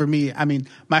how, for me, I mean,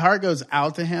 my heart goes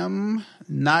out to him,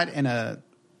 not in a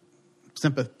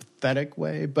sympathetic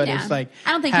way, but it's like,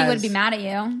 I don't think he would be mad at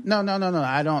you. No,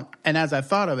 I don't. And as I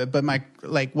thought of it, but my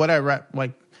what I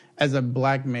like as a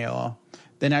black male,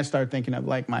 then I start thinking of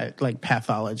like my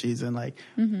pathologies and like,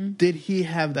 did he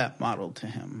have that modeled to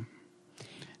him?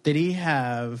 Did he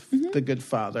have the good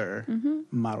father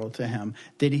modeled to him?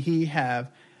 Did he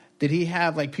have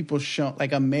like people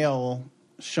like a male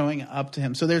showing up to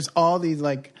him? So there's all these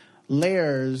like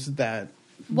layers that.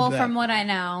 Well, from what I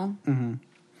know,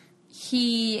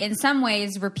 he in some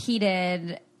ways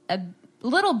repeated a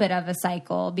little bit of a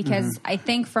cycle because I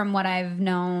think from what I've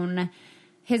known,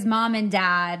 his mom and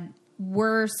dad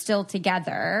were still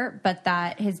together, but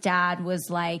that his dad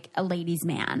was like a ladies'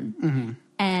 man.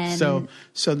 And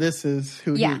so this is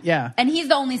who and he's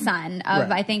the only son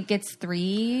of I think it's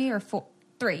three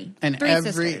and three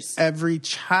sisters. Every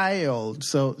child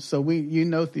so we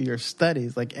through your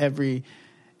studies like every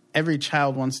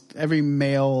child every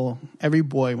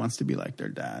boy wants to be like their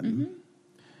dad.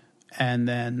 And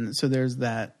then so there's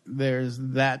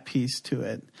that piece to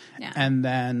it. And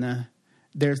then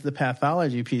there's the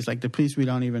pathology piece, like the piece we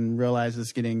don't even realize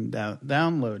is getting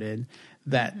downloaded,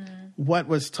 that what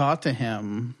was taught to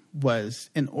him was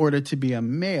in order to be a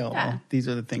male, these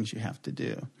are the things you have to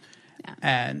do. Yeah.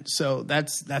 And so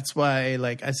that's why,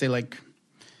 like, I say, like,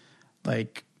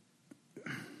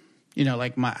 you know,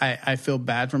 like I feel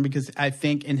bad for him because I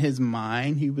think in his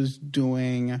mind he was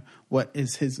doing what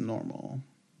is his normal.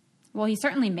 Well, he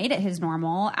certainly made it his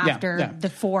normal after the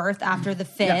fourth, after the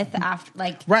fifth, after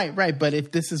like... Right. But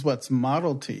if this is what's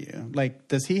modeled to you, like,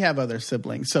 does he have other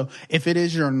siblings? So if it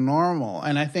is your normal,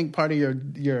 and I think part of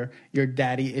your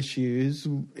daddy issues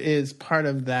is part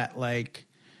of that, like,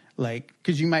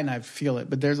 because you might not feel it,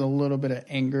 but there's a little bit of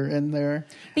anger in there.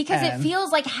 Because it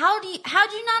feels like, how'd you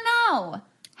not know?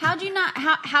 How'd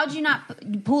you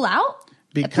not pull out?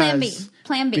 Plan B.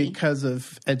 Because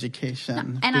of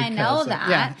education. No, and I know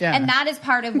that. And that is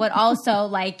part of what also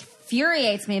like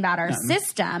infuriates me about our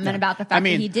system and about the fact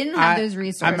that he didn't have those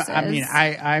resources.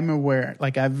 I'm aware,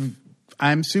 like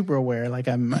I'm super aware, like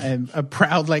I'm a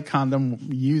proud like condom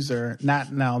user,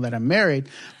 not now that I'm married,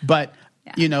 but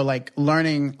you know, like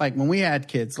learning, like when we had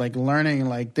kids, like learning,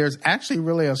 like there's actually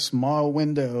really a small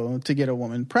window to get a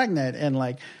woman pregnant. And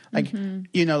like,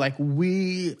 you know, like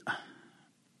we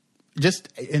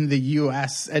just in the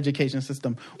U.S. education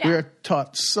system, we're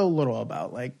taught so little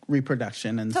about like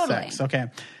reproduction and sex. Okay.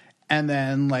 And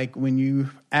then like when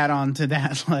you add on to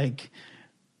that, like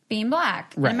being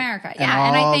black in America. And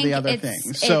I think the other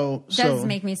things. It does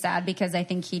make me sad because I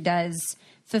think he does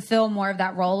fulfill more of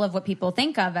that role of what people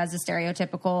think of as a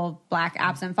stereotypical black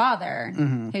absent father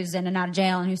who's in and out of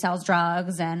jail and who sells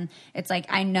drugs. And it's like,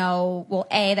 I know, well,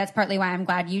 that's partly why I'm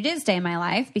glad you did stay in my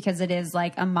life, because it is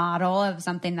like a model of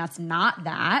something that's not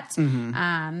that.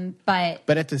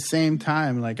 But at the same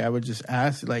time, like I would just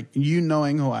ask, like, you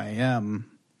knowing who I am,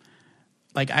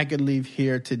 like I could leave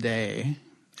here today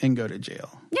and go to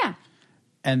jail. Yeah.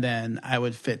 And then I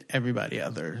would fit everybody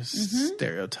else's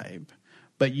stereotype.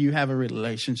 But you have a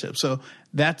relationship. So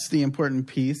that's the important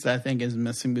piece that I think is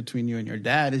missing between you and your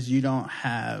dad, is you don't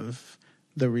have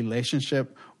the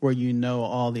relationship where you know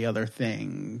all the other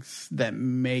things that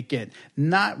make it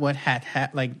not what had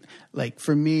like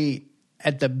for me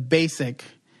at the basic,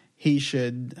 he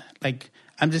should, like,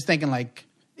 I'm just thinking like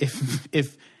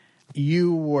if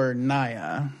you were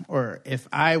Naya or if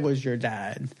I was your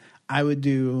dad, I would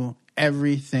do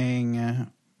everything.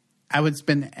 I would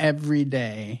spend every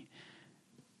day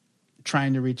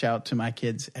trying to reach out to my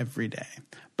kids every day.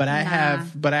 But I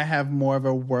have more of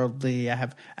a worldly, I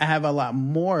have a lot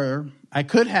more, I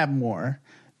could have more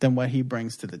than what he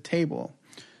brings to the table.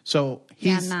 So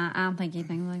he's... I don't think he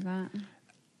thinks like that.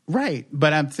 Right.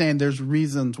 But I'm saying there's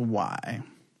reasons why.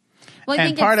 Well,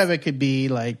 and part of it could be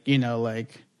like, you know,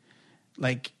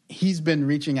 like he's been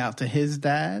reaching out to his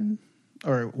dad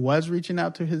or was reaching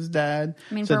out to his dad.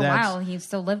 I mean, for a while, he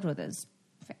still lived with his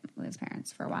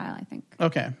parents for a while, I think.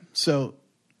 Okay. So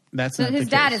that's not his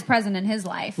dad is present in his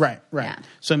life. Right. Yeah.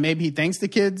 So maybe he thanks the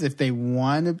kids if they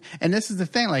want to. And this is the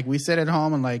thing, like we sit at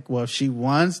home and like, well, if she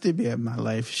wants to be in my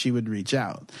life, she would reach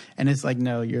out. And it's like,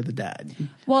 no, you're the dad.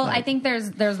 Well, I think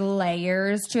there's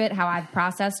layers to it, how I've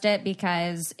processed it,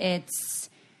 because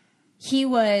he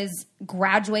was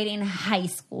graduating high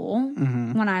school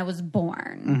when I was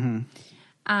born.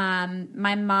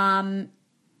 My mom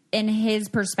in his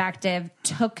perspective,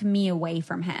 took me away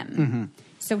from him.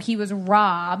 So he was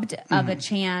robbed of a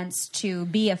chance to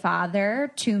be a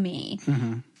father to me.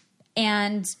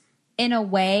 And in a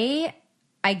way,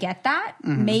 I get that.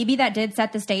 Maybe that did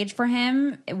set the stage for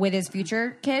him with his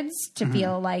future kids to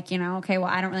feel like, you know, okay, well,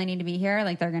 I don't really need to be here.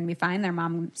 Like, they're going to be fine. Their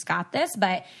mom's got this.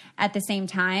 But at the same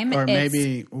time, or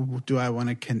maybe do I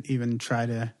want to even try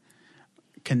to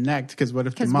connect? Because what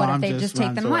if the mom just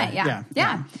take them away? Yeah.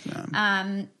 Yeah.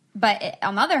 But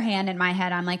on the other hand, in my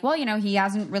head, I'm like, well, you know, he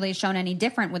hasn't really shown any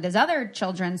different with his other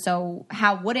children. So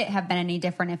how would it have been any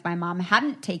different if my mom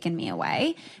hadn't taken me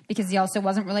away? Because he also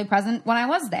wasn't really present when I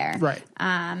was there. Right.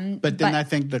 But then I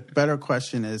think the better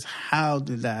question is, how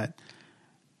did that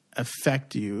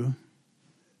affect you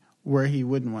where he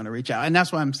wouldn't want to reach out? And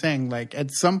that's why I'm saying, like,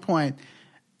 at some point,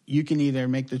 you can either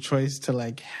make the choice to,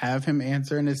 like, have him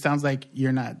answer, and it sounds like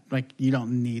you're not, like, you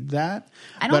don't need that.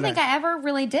 I don't think I ever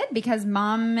really did, because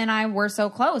Mom and I were so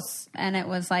close, and it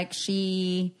was like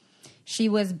she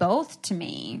was both to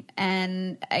me.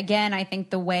 And again, I think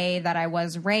the way that I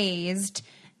was raised,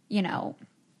 you know,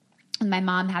 my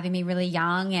mom having me really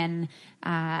young and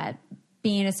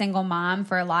being a single mom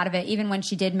for a lot of it, even when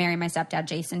she did marry my stepdad,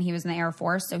 Jason, he was in the Air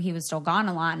Force, so he was still gone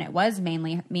a lot, and it was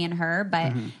mainly me and her,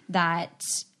 but that,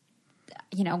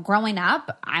 you know, growing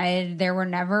up, there were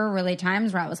never really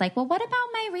times where I was like, well, what about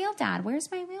my real dad? Where's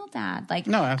my real dad? Like,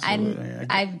 no, absolutely.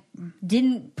 I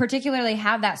didn't particularly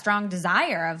have that strong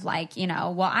desire of, like, you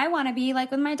know, well, I want to be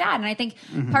like with my dad. And I think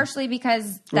partially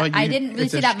because I didn't really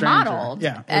see that modeled.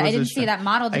 Yeah, I didn't see that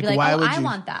modeled to be like, oh, I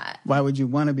want that. Why would you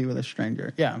want to be with a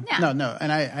stranger? Yeah. No.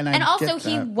 And also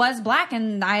he was black,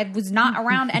 and I was not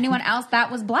around anyone else that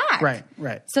was black.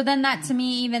 Right. So then that, to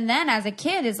me, even then as a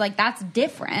kid, is like, that's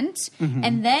different.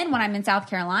 And then when I'm in South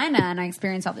Carolina and I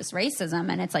experience all this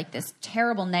racism and it's like this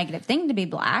terrible negative thing to be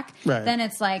black, then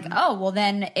it's like, oh, well,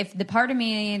 then if the part of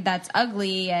me that's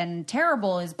ugly and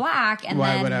terrible is black, and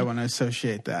why then, would I want to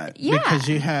associate that? Yeah. Because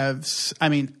you have, I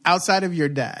mean, outside of your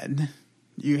dad,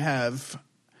 you have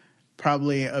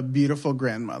probably a beautiful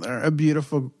grandmother, a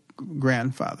beautiful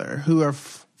grandfather who are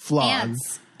flawed.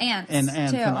 Aunts and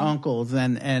too. And uncles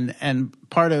and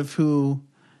part of who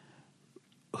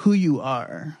you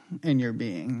are in your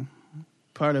being,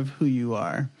 part of who you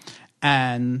are.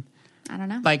 And I don't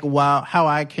know, like, how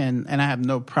I can, and I have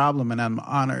no problem, and I'm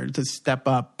honored to step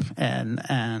up and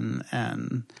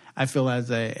I feel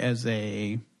as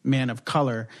a man of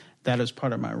color, that is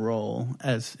part of my role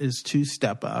is to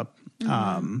step up.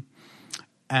 But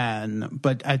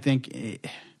I think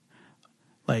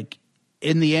like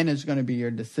in the end, it's going to be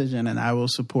your decision, and I will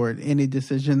support any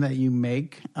decision that you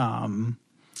make.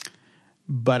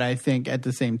 But I think at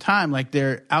the same time, like,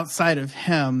 they're outside of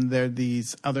him, there are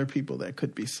these other people that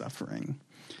could be suffering.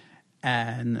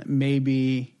 And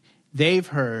maybe they've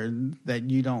heard that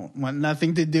you don't want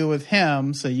nothing to do with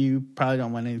him, so you probably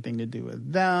don't want anything to do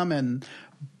with them. And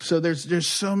so there's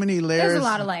so many layers. There's a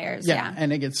lot of layers, yeah.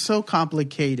 And it gets so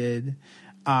complicated.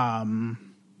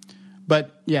 But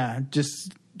yeah,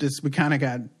 just we kind of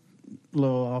got a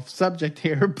little off subject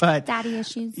here, but daddy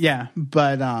issues. Yeah,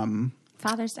 but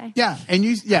Father's Day. Yeah, and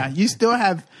you still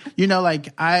have, you know,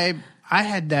 like I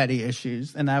had daddy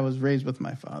issues, and I was raised with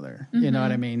my father. You know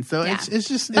what I mean? So it's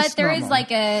just. But there normal. is like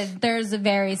there's a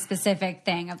very specific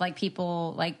thing of like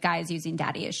people, like guys using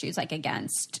daddy issues like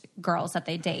against girls that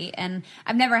they date, and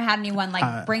I've never had anyone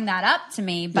like bring that up to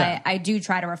me, but I do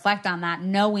try to reflect on that,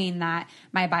 knowing that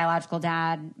my biological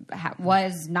dad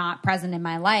was not present in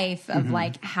my life. Of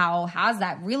like, how has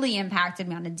that really impacted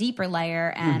me on a deeper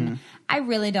layer? And I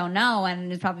really don't know,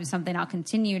 and it's probably something I'll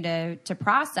continue to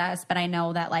process. But I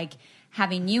know that, like,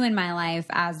 having you in my life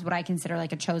as what I consider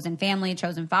like a chosen family,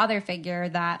 chosen father figure,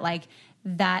 that like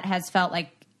that has felt like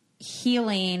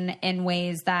healing in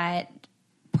ways that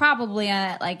probably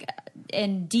like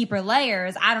in deeper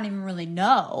layers I don't even really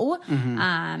know.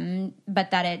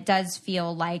 But that it does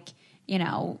feel like, you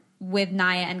know, with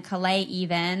Naya and Calais,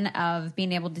 even of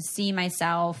being able to see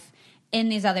myself in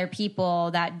these other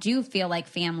people that do feel like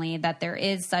family, that there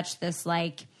is such this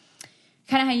like,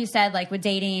 kind of how you said, like with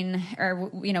dating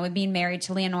or, you know, with being married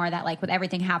to Leonore, that like with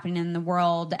everything happening in the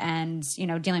world and, you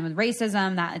know, dealing with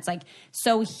racism, that it's like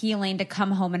so healing to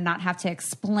come home and not have to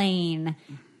explain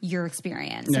your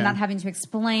experience and not having to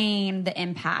explain the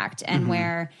impact. And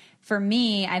where for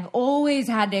me, I've always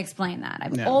had to explain that.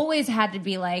 I've always had to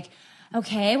be like,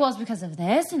 okay, well, it's because of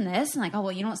this and this. And like, oh,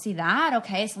 well, you don't see that.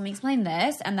 Okay, so let me explain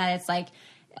this. And that it's like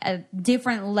a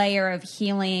different layer of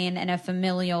healing in a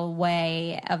familial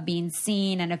way of being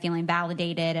seen and of feeling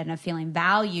validated and of feeling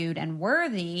valued and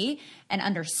worthy and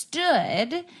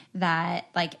understood, that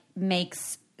like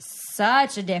makes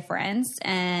such a difference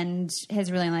and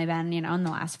has really only been, in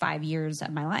the last 5 years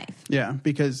of my life. Yeah,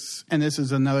 because, and this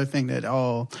is another thing that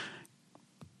all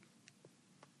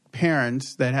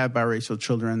parents that have biracial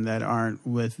children that aren't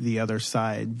with the other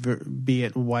side, be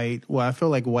it white, well, I feel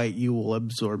like white, you will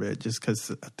absorb it just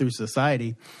because through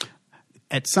society.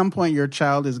 At some point, your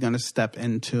child is going to step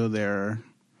into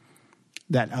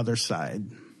that other side.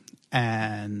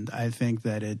 And I think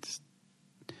that it's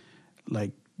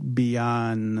like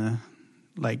beyond,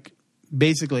 like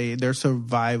basically their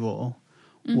survival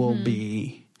will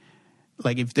be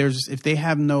like if they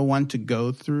have no one to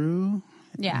go through,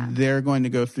 they're going to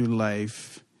go through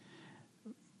life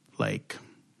like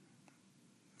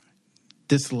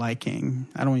disliking,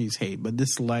 I don't want to use hate, but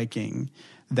disliking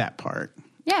that part.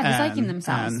 Yeah, disliking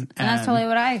themselves. And that's totally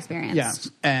what I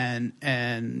experienced. Yeah.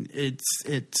 And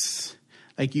it's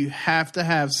like you have to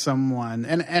have someone,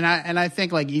 and I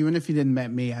think like even if you didn't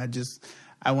met me,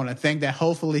 I want to think that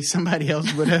hopefully somebody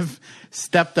else would have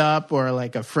stepped up, or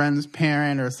like a friend's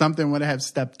parent or something would have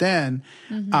stepped in.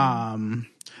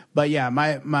 But yeah,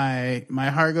 my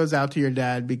heart goes out to your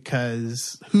dad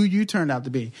because who you turned out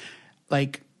to be.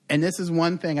 Like, and this is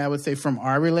one thing I would say from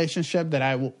our relationship that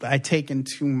I take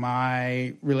into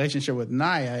my relationship with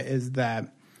Naya is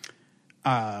that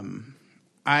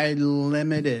I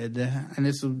limited, and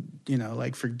this will,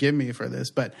 like, forgive me for this,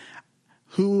 but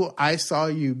who I saw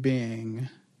you being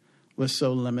was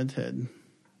so limited.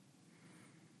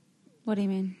 What do you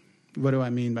mean? What do I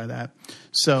mean by that?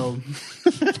 So,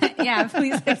 yeah,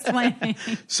 please explain.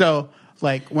 So,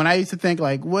 like, when I used to think,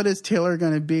 like, what is Taylor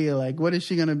going to be? Like, what is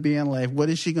she going to be in life? What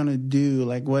is she going to do?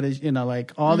 Like, what is,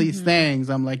 like, all these things.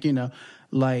 I'm like,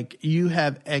 like, you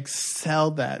have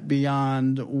excelled that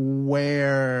beyond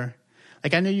where,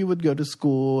 like, I knew you would go to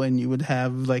school and you would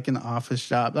have, like, an office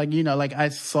job. Like, like, I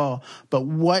saw. But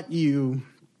what you,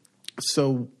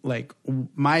 so, like,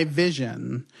 my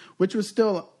vision, which was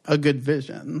still a good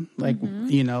vision, like,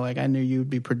 like I knew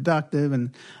you'd be productive and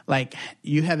like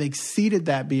you have exceeded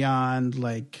that beyond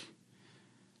like,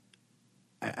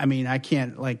 I mean, I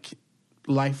can't like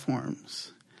life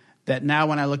forms that now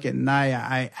when I look at Naya,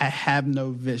 I have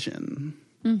no vision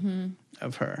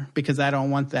of her because I don't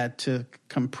want that to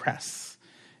compress,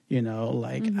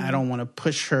 like I don't want to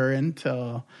push her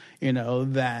into,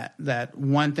 that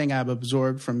one thing I've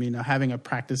absorbed from, having a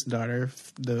practice daughter,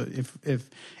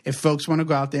 if folks want to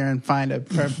go out there and find a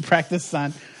practice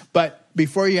son, but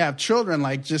before you have children,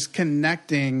 like just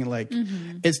connecting, like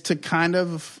is to kind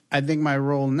of, I think my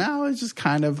role now is just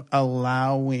kind of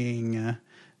allowing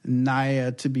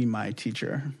Naya to be my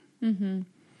teacher.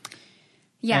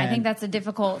 Yeah, I think that's a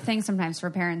difficult thing sometimes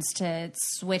for parents to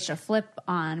switch a flip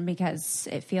on because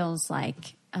it feels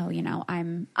like, oh,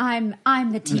 I'm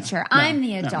the teacher. I'm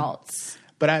the adults.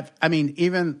 But I mean,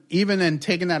 even in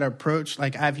taking that approach,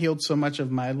 like I've healed so much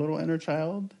of my little inner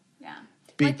child. Yeah.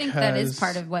 I think that is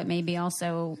part of what maybe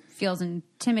also feels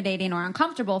intimidating or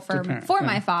uncomfortable for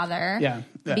my father. Yeah.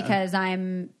 Because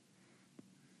I'm,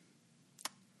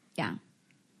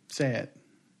 Say it.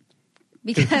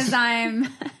 Because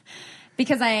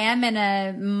because I am in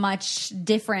a much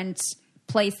different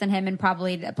place than him and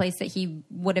probably a place that he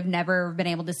would have never been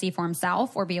able to see for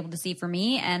himself or be able to see for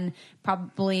me and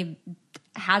probably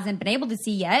hasn't been able to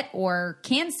see yet or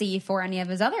can see for any of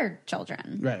his other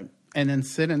children. Right. And then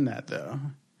sit in that though.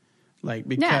 Like,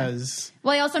 because... Yeah.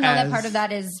 Well, I also know that part of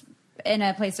that is in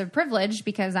a place of privilege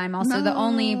because I'm also the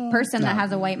only person that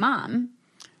has a white mom.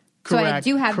 Correct, so I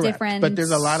do have different... But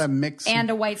there's a lot of mixed... And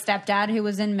a white stepdad who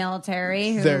was in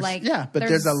military who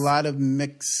there's a lot of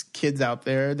mixed kids out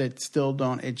there that still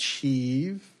don't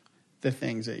achieve the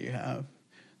things that you have.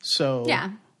 So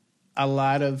a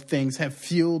lot of things have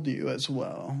fueled you as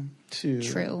well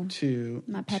to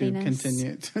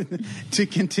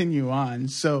continue on.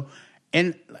 So...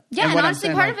 And honestly,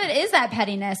 part of it is that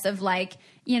pettiness of like,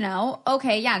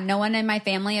 okay, no one in my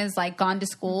family has like gone to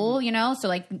school, so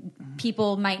like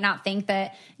people might not think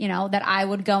that, that I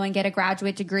would go and get a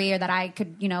graduate degree or that I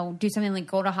could, do something like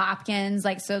go to Hopkins.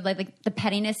 Like, so like the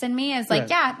pettiness in me is like,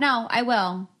 I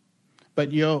will.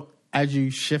 But as you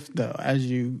shift though, as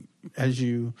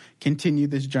you continue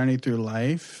this journey through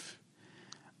life,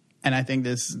 and I think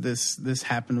this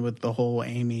happened with the whole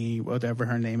Amy, whatever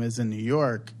her name is in New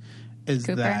York, is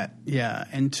Cooper. That,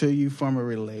 until you form a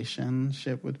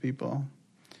relationship with people,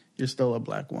 you're still a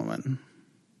black woman.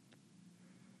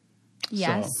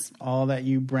 Yes. So all that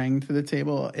you bring to the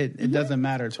table, it doesn't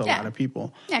matter to a lot of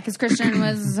people. Yeah, because Christian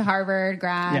was Harvard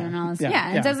grad and all this.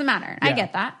 It doesn't matter. I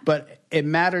get that. But it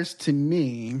matters to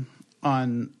me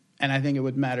and I think it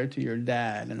would matter to your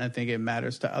dad, and I think it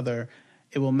matters to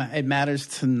it matters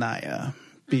to Naya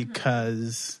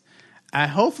because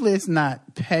hopefully it's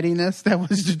not pettiness that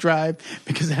was the drive,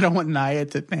 because I don't want Naya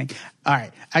to think, all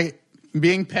right,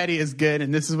 being petty is good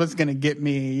and this is what's going to get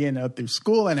me, through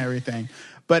school and everything.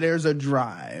 But there's a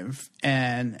drive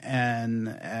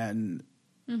and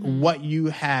what you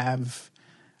have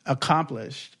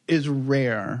accomplished is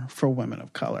rare for women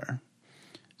of color.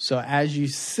 So as you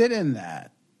sit in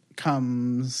that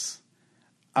comes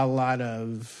a lot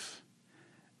of,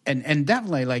 and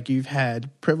definitely like you've had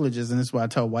privileges, and this is why I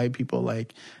tell white people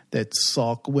like that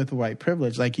sulk with white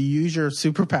privilege, like you use your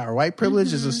superpower. White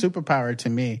privilege is a superpower to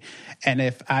me. And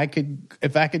if I could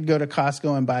go to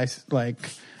Costco and buy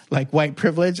like white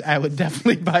privilege, I would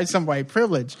definitely buy some white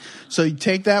privilege. So you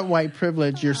take that white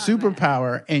privilege, your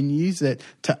superpower, and use it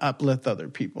to uplift other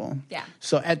people. Yeah.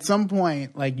 So at some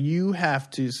point, like you have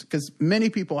to, because many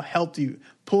people helped you,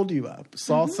 pulled you up,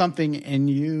 saw something in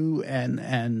you,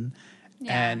 and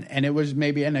it was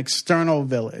maybe an external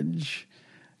village.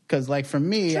 Because like for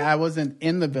me, I wasn't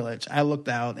in the village. I looked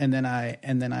out, and then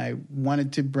I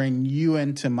wanted to bring you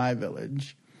into my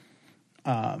village.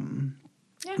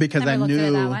 Because I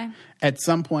knew at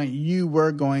some point you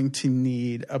were going to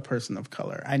need a person of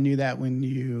color. I knew that when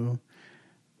you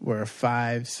were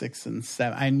 5, 6, and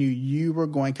 7. I knew you were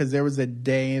going, because there was a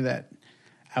day that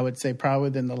I would say probably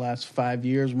within the last 5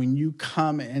 years when you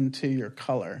come into your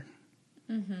color.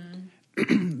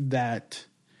 That.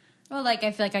 Well, like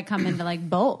I feel like I come into like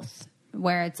both,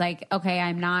 where it's like, okay,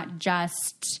 I'm not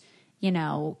just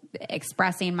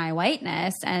expressing my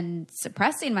whiteness and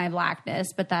suppressing my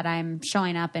blackness, but that I'm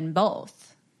showing up in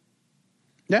both.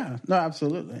 Yeah, no,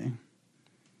 absolutely.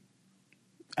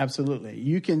 Absolutely.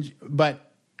 You can,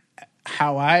 but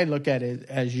how I look at it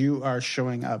as you are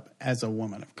showing up as a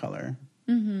woman of color.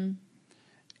 And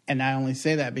I only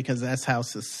say that because that's how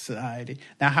society,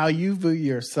 now how you view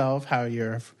yourself, how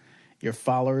your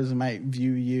followers might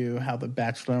view you, how the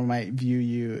Bachelor might view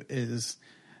you is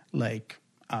like,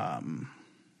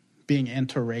 being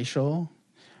interracial,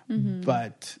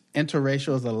 but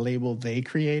interracial is a label they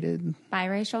created.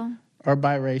 Biracial or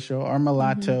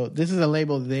mulatto. This is a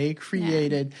label they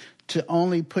created to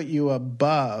only put you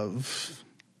above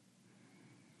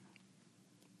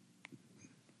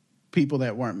people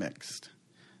that weren't mixed.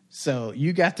 So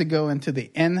you got to go into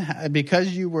the end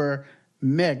because you were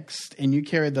mixed and you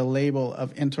carried the label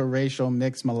of interracial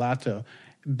mixed mulatto.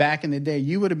 Back in the day,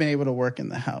 you would have been able to work in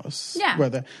the house.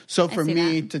 Yeah. So for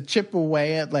me to chip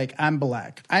away at, like, I'm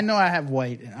black. I know I have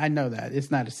white. I know that.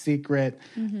 It's not a secret.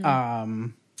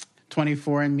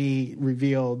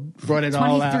 24andMe brought it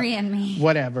all out. 23andMe.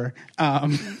 Whatever.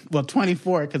 Well,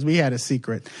 24, because we had a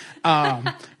secret.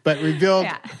 But revealed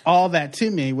all that to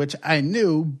me, which I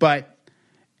knew, but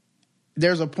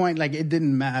there's a point, like, it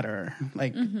didn't matter.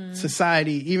 Like,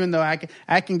 society, even though I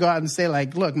can go out and say,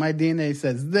 like, look, my DNA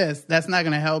says this, that's not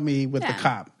going to help me with the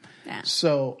cop. Yeah.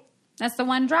 So that's the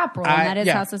one drop rule, and that is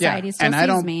how society still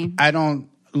sees me. I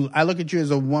look at you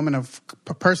as a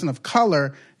person of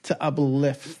color to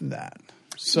uplift that.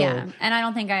 So, and I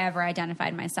don't think I ever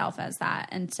identified myself as that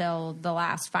until the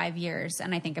last 5 years.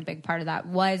 And I think a big part of that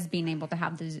was being able to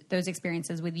have those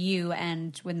experiences with you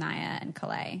and with Naya and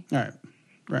Calais. All right.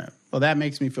 Right. Well, that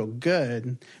makes me feel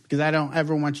good because I don't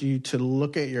ever want you to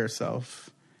look at yourself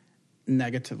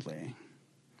negatively.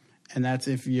 And that's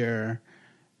if you're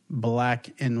black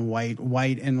and white,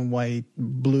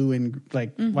 blue and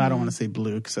like, well, I don't want to say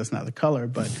blue because that's not the color,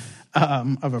 but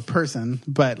of a person.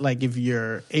 But like if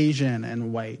you're Asian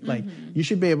and white, like you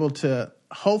should be able to,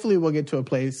 hopefully we'll get to a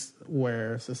place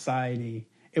where society,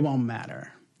 it won't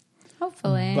matter.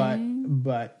 Hopefully.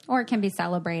 But or it can be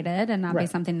celebrated and not be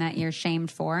something that you're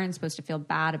shamed for and supposed to feel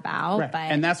bad about. Right. But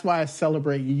And that's why I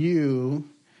celebrate you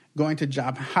going to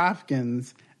Johns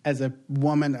Hopkins as a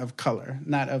woman of color,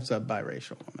 not as a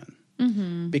biracial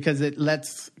woman. Because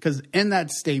because in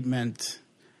that statement,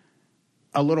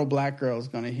 a little black girl is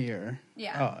going to hear,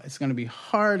 it's going to be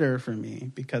harder for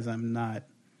me because I'm not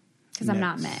Because I'm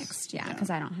not mixed. Yeah. Because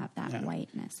I don't have that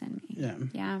whiteness in me.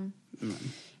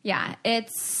 Yeah.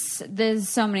 There's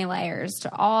so many layers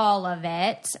to all of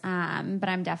it. But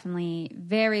I'm definitely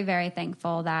very, very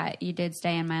thankful that you did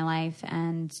stay in my life.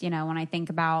 And, when I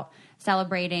think about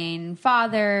celebrating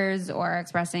fathers or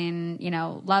expressing,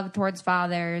 love towards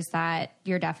fathers, that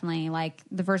you're definitely like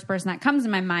the first person that comes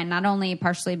in my mind, not only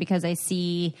partially because I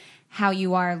see how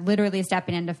you are literally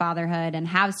stepping into fatherhood and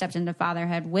have stepped into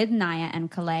fatherhood with Naya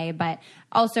and Calais, but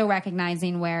also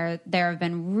recognizing where there have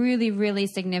been really, really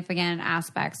significant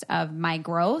aspects of my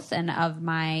growth and of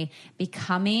my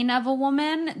becoming of a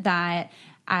woman that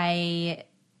I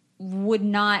would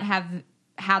not have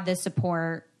had this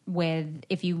support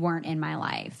if you weren't in my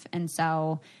life. And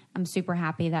so I'm super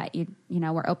happy that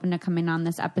we're open to coming on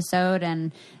this episode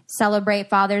and celebrate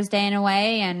Father's Day in a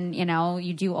way. And,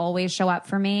 you do always show up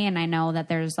for me. And I know that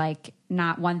there's like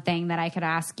not one thing that I could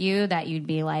ask you that you'd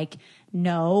be like,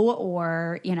 no,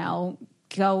 or,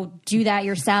 go do that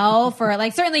yourself, or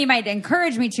like certainly you might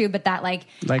encourage me to, but that like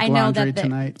I know that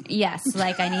tonight. Yes,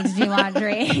 like I need to do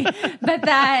laundry, but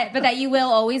that you will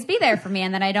always be there for me,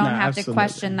 and that I don't have to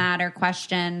question that or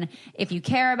question if you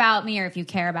care about me or if you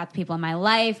care about the people in my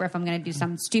life, or if I'm going to do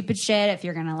some stupid shit, if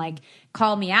you're going to like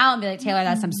call me out and be like, Taylor,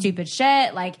 that's some stupid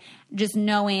shit. Like just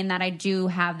knowing that I do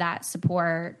have that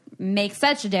support makes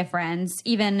such a difference,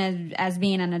 even as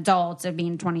being an adult, of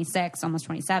being 26, almost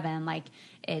 27, like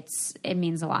it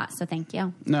means a lot. So thank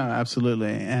you. No,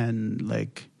 absolutely. And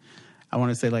like, I want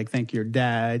to say like, thank your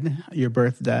dad, your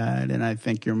birth dad. And I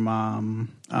thank your mom.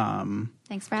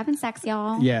 Thanks for having sex,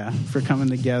 y'all. Yeah. For coming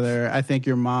together. I thank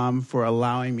your mom for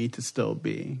allowing me to still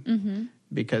be,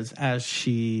 because as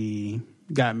she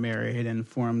got married and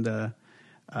formed a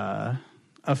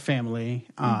family,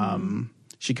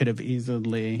 she could have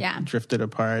easily drifted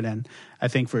apart. And I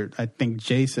think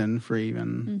Jason for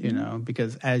even,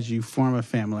 because as you form a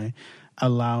family,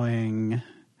 allowing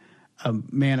a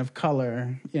man of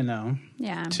color,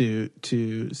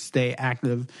 to stay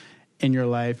active in your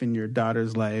life, in your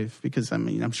daughter's life, because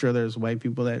I'm sure there's white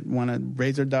people that want to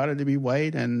raise their daughter to be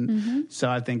white. And so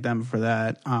I thank them for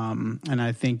that. And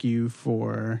I thank you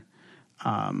for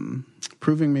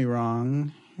proving me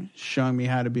wrong, showing me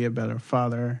how to be a better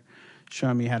father,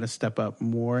 showing me how to step up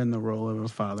more in the role of a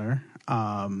father,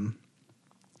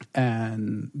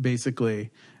 and basically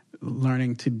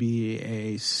learning to be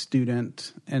a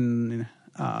student in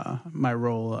my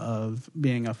role of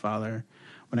being a father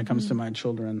when it comes to my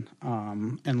children,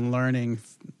 and learning,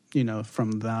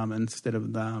 from them instead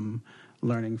of them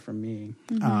learning from me.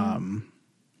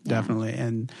 Definitely.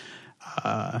 And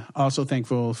also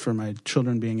thankful for my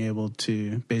children being able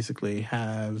to basically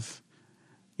have,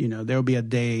 there'll be a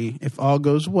day, if all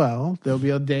goes well, there'll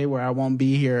be a day where I won't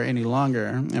be here any longer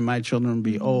and my children will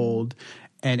be old.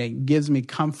 And it gives me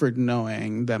comfort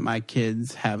knowing that my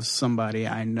kids have somebody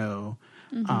I know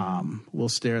will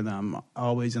steer them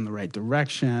always in the right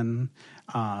direction.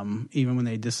 Even when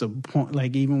they disappoint,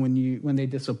 like even when they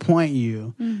disappoint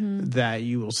you, that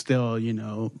you will still,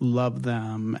 love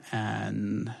them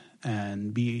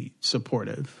and be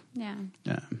supportive. Yeah,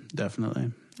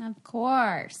 definitely. Of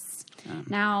course.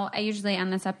 Now, I usually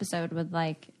end this episode with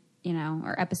like,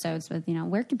 or episodes with,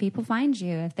 where can people find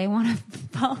you if they want to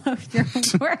follow your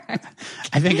work?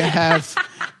 I think I have.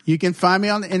 You can find me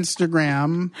on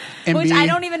Instagram. Which I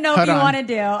don't even know if you want to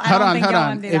do. Hold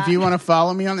on. If you want to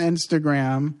follow me on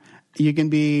Instagram, you can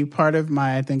be part of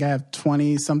I think I have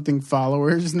 20 something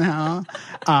followers now.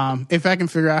 If I can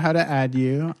figure out how to add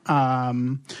you.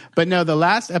 But no, the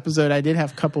last episode I did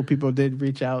have a couple people did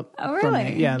reach out. Oh, really?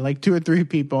 Me. Yeah, like 2 or 3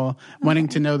 people wanting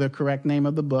to know the correct name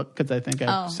of the book, because I think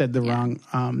I said the wrong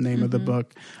name of the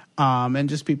book. And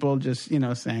just people just,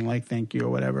 saying like, thank you or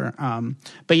whatever.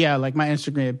 But yeah, like my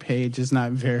Instagram page is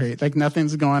not very, like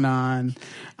nothing's going on.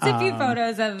 It's a few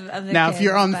photos of the now, kids, if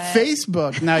you're on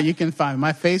Facebook, now you can find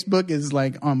my Facebook is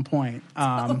like on point.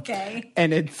 Okay.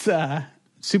 And it's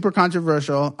super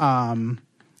controversial.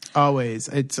 Always.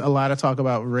 It's a lot of talk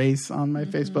about race on my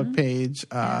Facebook page.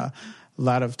 A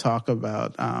lot of talk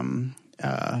about,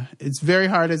 it's very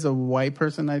hard as a white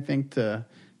person, I think, to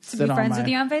be friends with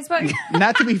you on Facebook?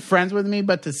 Not to be friends with me,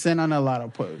 but to send on a lot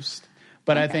of posts.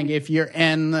 But I think if you're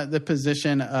in the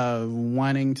position of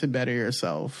wanting to better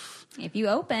yourself, if you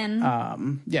open,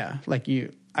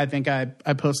 I think I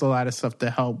post a lot of stuff to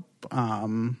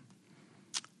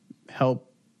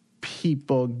help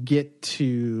people get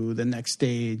to the next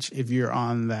stage if you're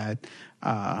on that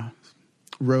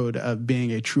road of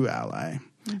being a true ally.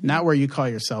 Not where you call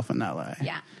yourself an ally.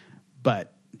 Yeah.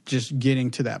 But just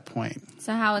getting to that point.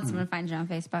 So how would someone find you on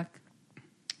Facebook?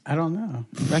 I don't know.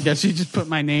 I guess you just put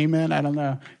my name in. I don't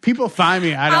know. People find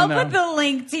me. I don't know. I'll put the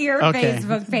link to your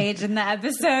Facebook page in the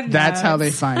episode That's notes. how they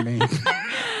find me.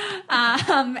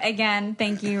 Again,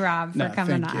 thank you, Rob, for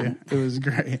coming on. You. It was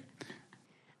great.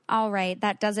 All right,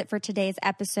 that does it for today's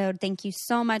episode. Thank you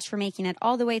so much for making it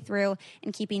all the way through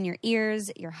and keeping your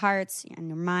ears, your hearts, and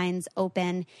your minds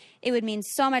open. It would mean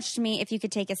so much to me if you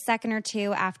could take a second or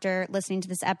two after listening to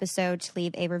this episode to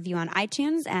leave a review on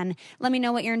iTunes and let me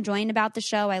know what you're enjoying about the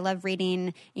show. I love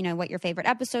reading, what your favorite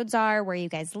episodes are, where you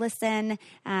guys listen,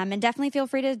 and definitely feel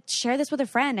free to share this with a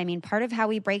friend. I mean, part of how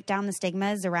we break down the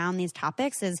stigmas around these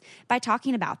topics is by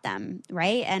talking about them,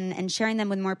 right? And sharing them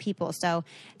with more people. So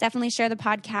definitely share the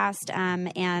podcast podcast.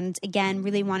 And again,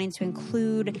 really wanting to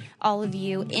include all of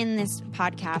you in this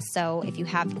podcast. So if you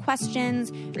have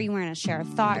questions or you want to share a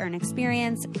thought or an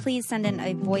experience, please send in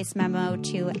a voice memo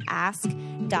to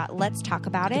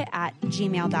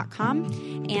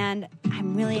ask.letstalkaboutit@gmail.com. And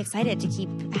I'm really excited to keep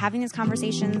having these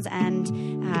conversations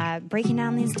and breaking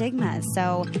down these stigmas.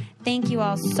 So thank you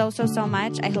all so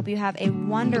much. I hope you have a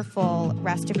wonderful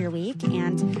rest of your week,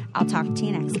 and I'll talk to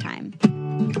you next time.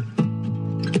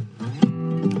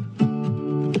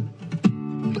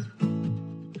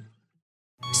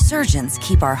 Surgeons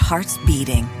keep our hearts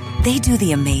beating. They do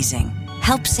the amazing,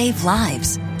 help save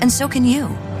lives, and so can you.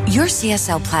 Your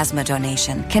CSL plasma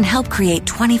donation can help create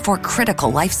 24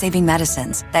 critical life-saving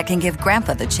medicines that can give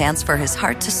Grandpa the chance for his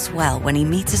heart to swell when he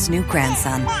meets his new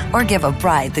grandson, or give a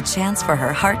bride the chance for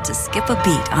her heart to skip a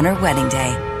beat on her wedding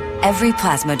day. Every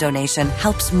plasma donation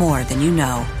helps more than you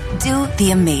know. Do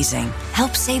the amazing.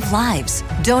 Help save lives.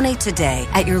 Donate today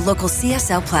at your local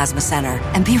CSL Plasma Center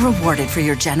and be rewarded for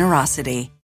your generosity.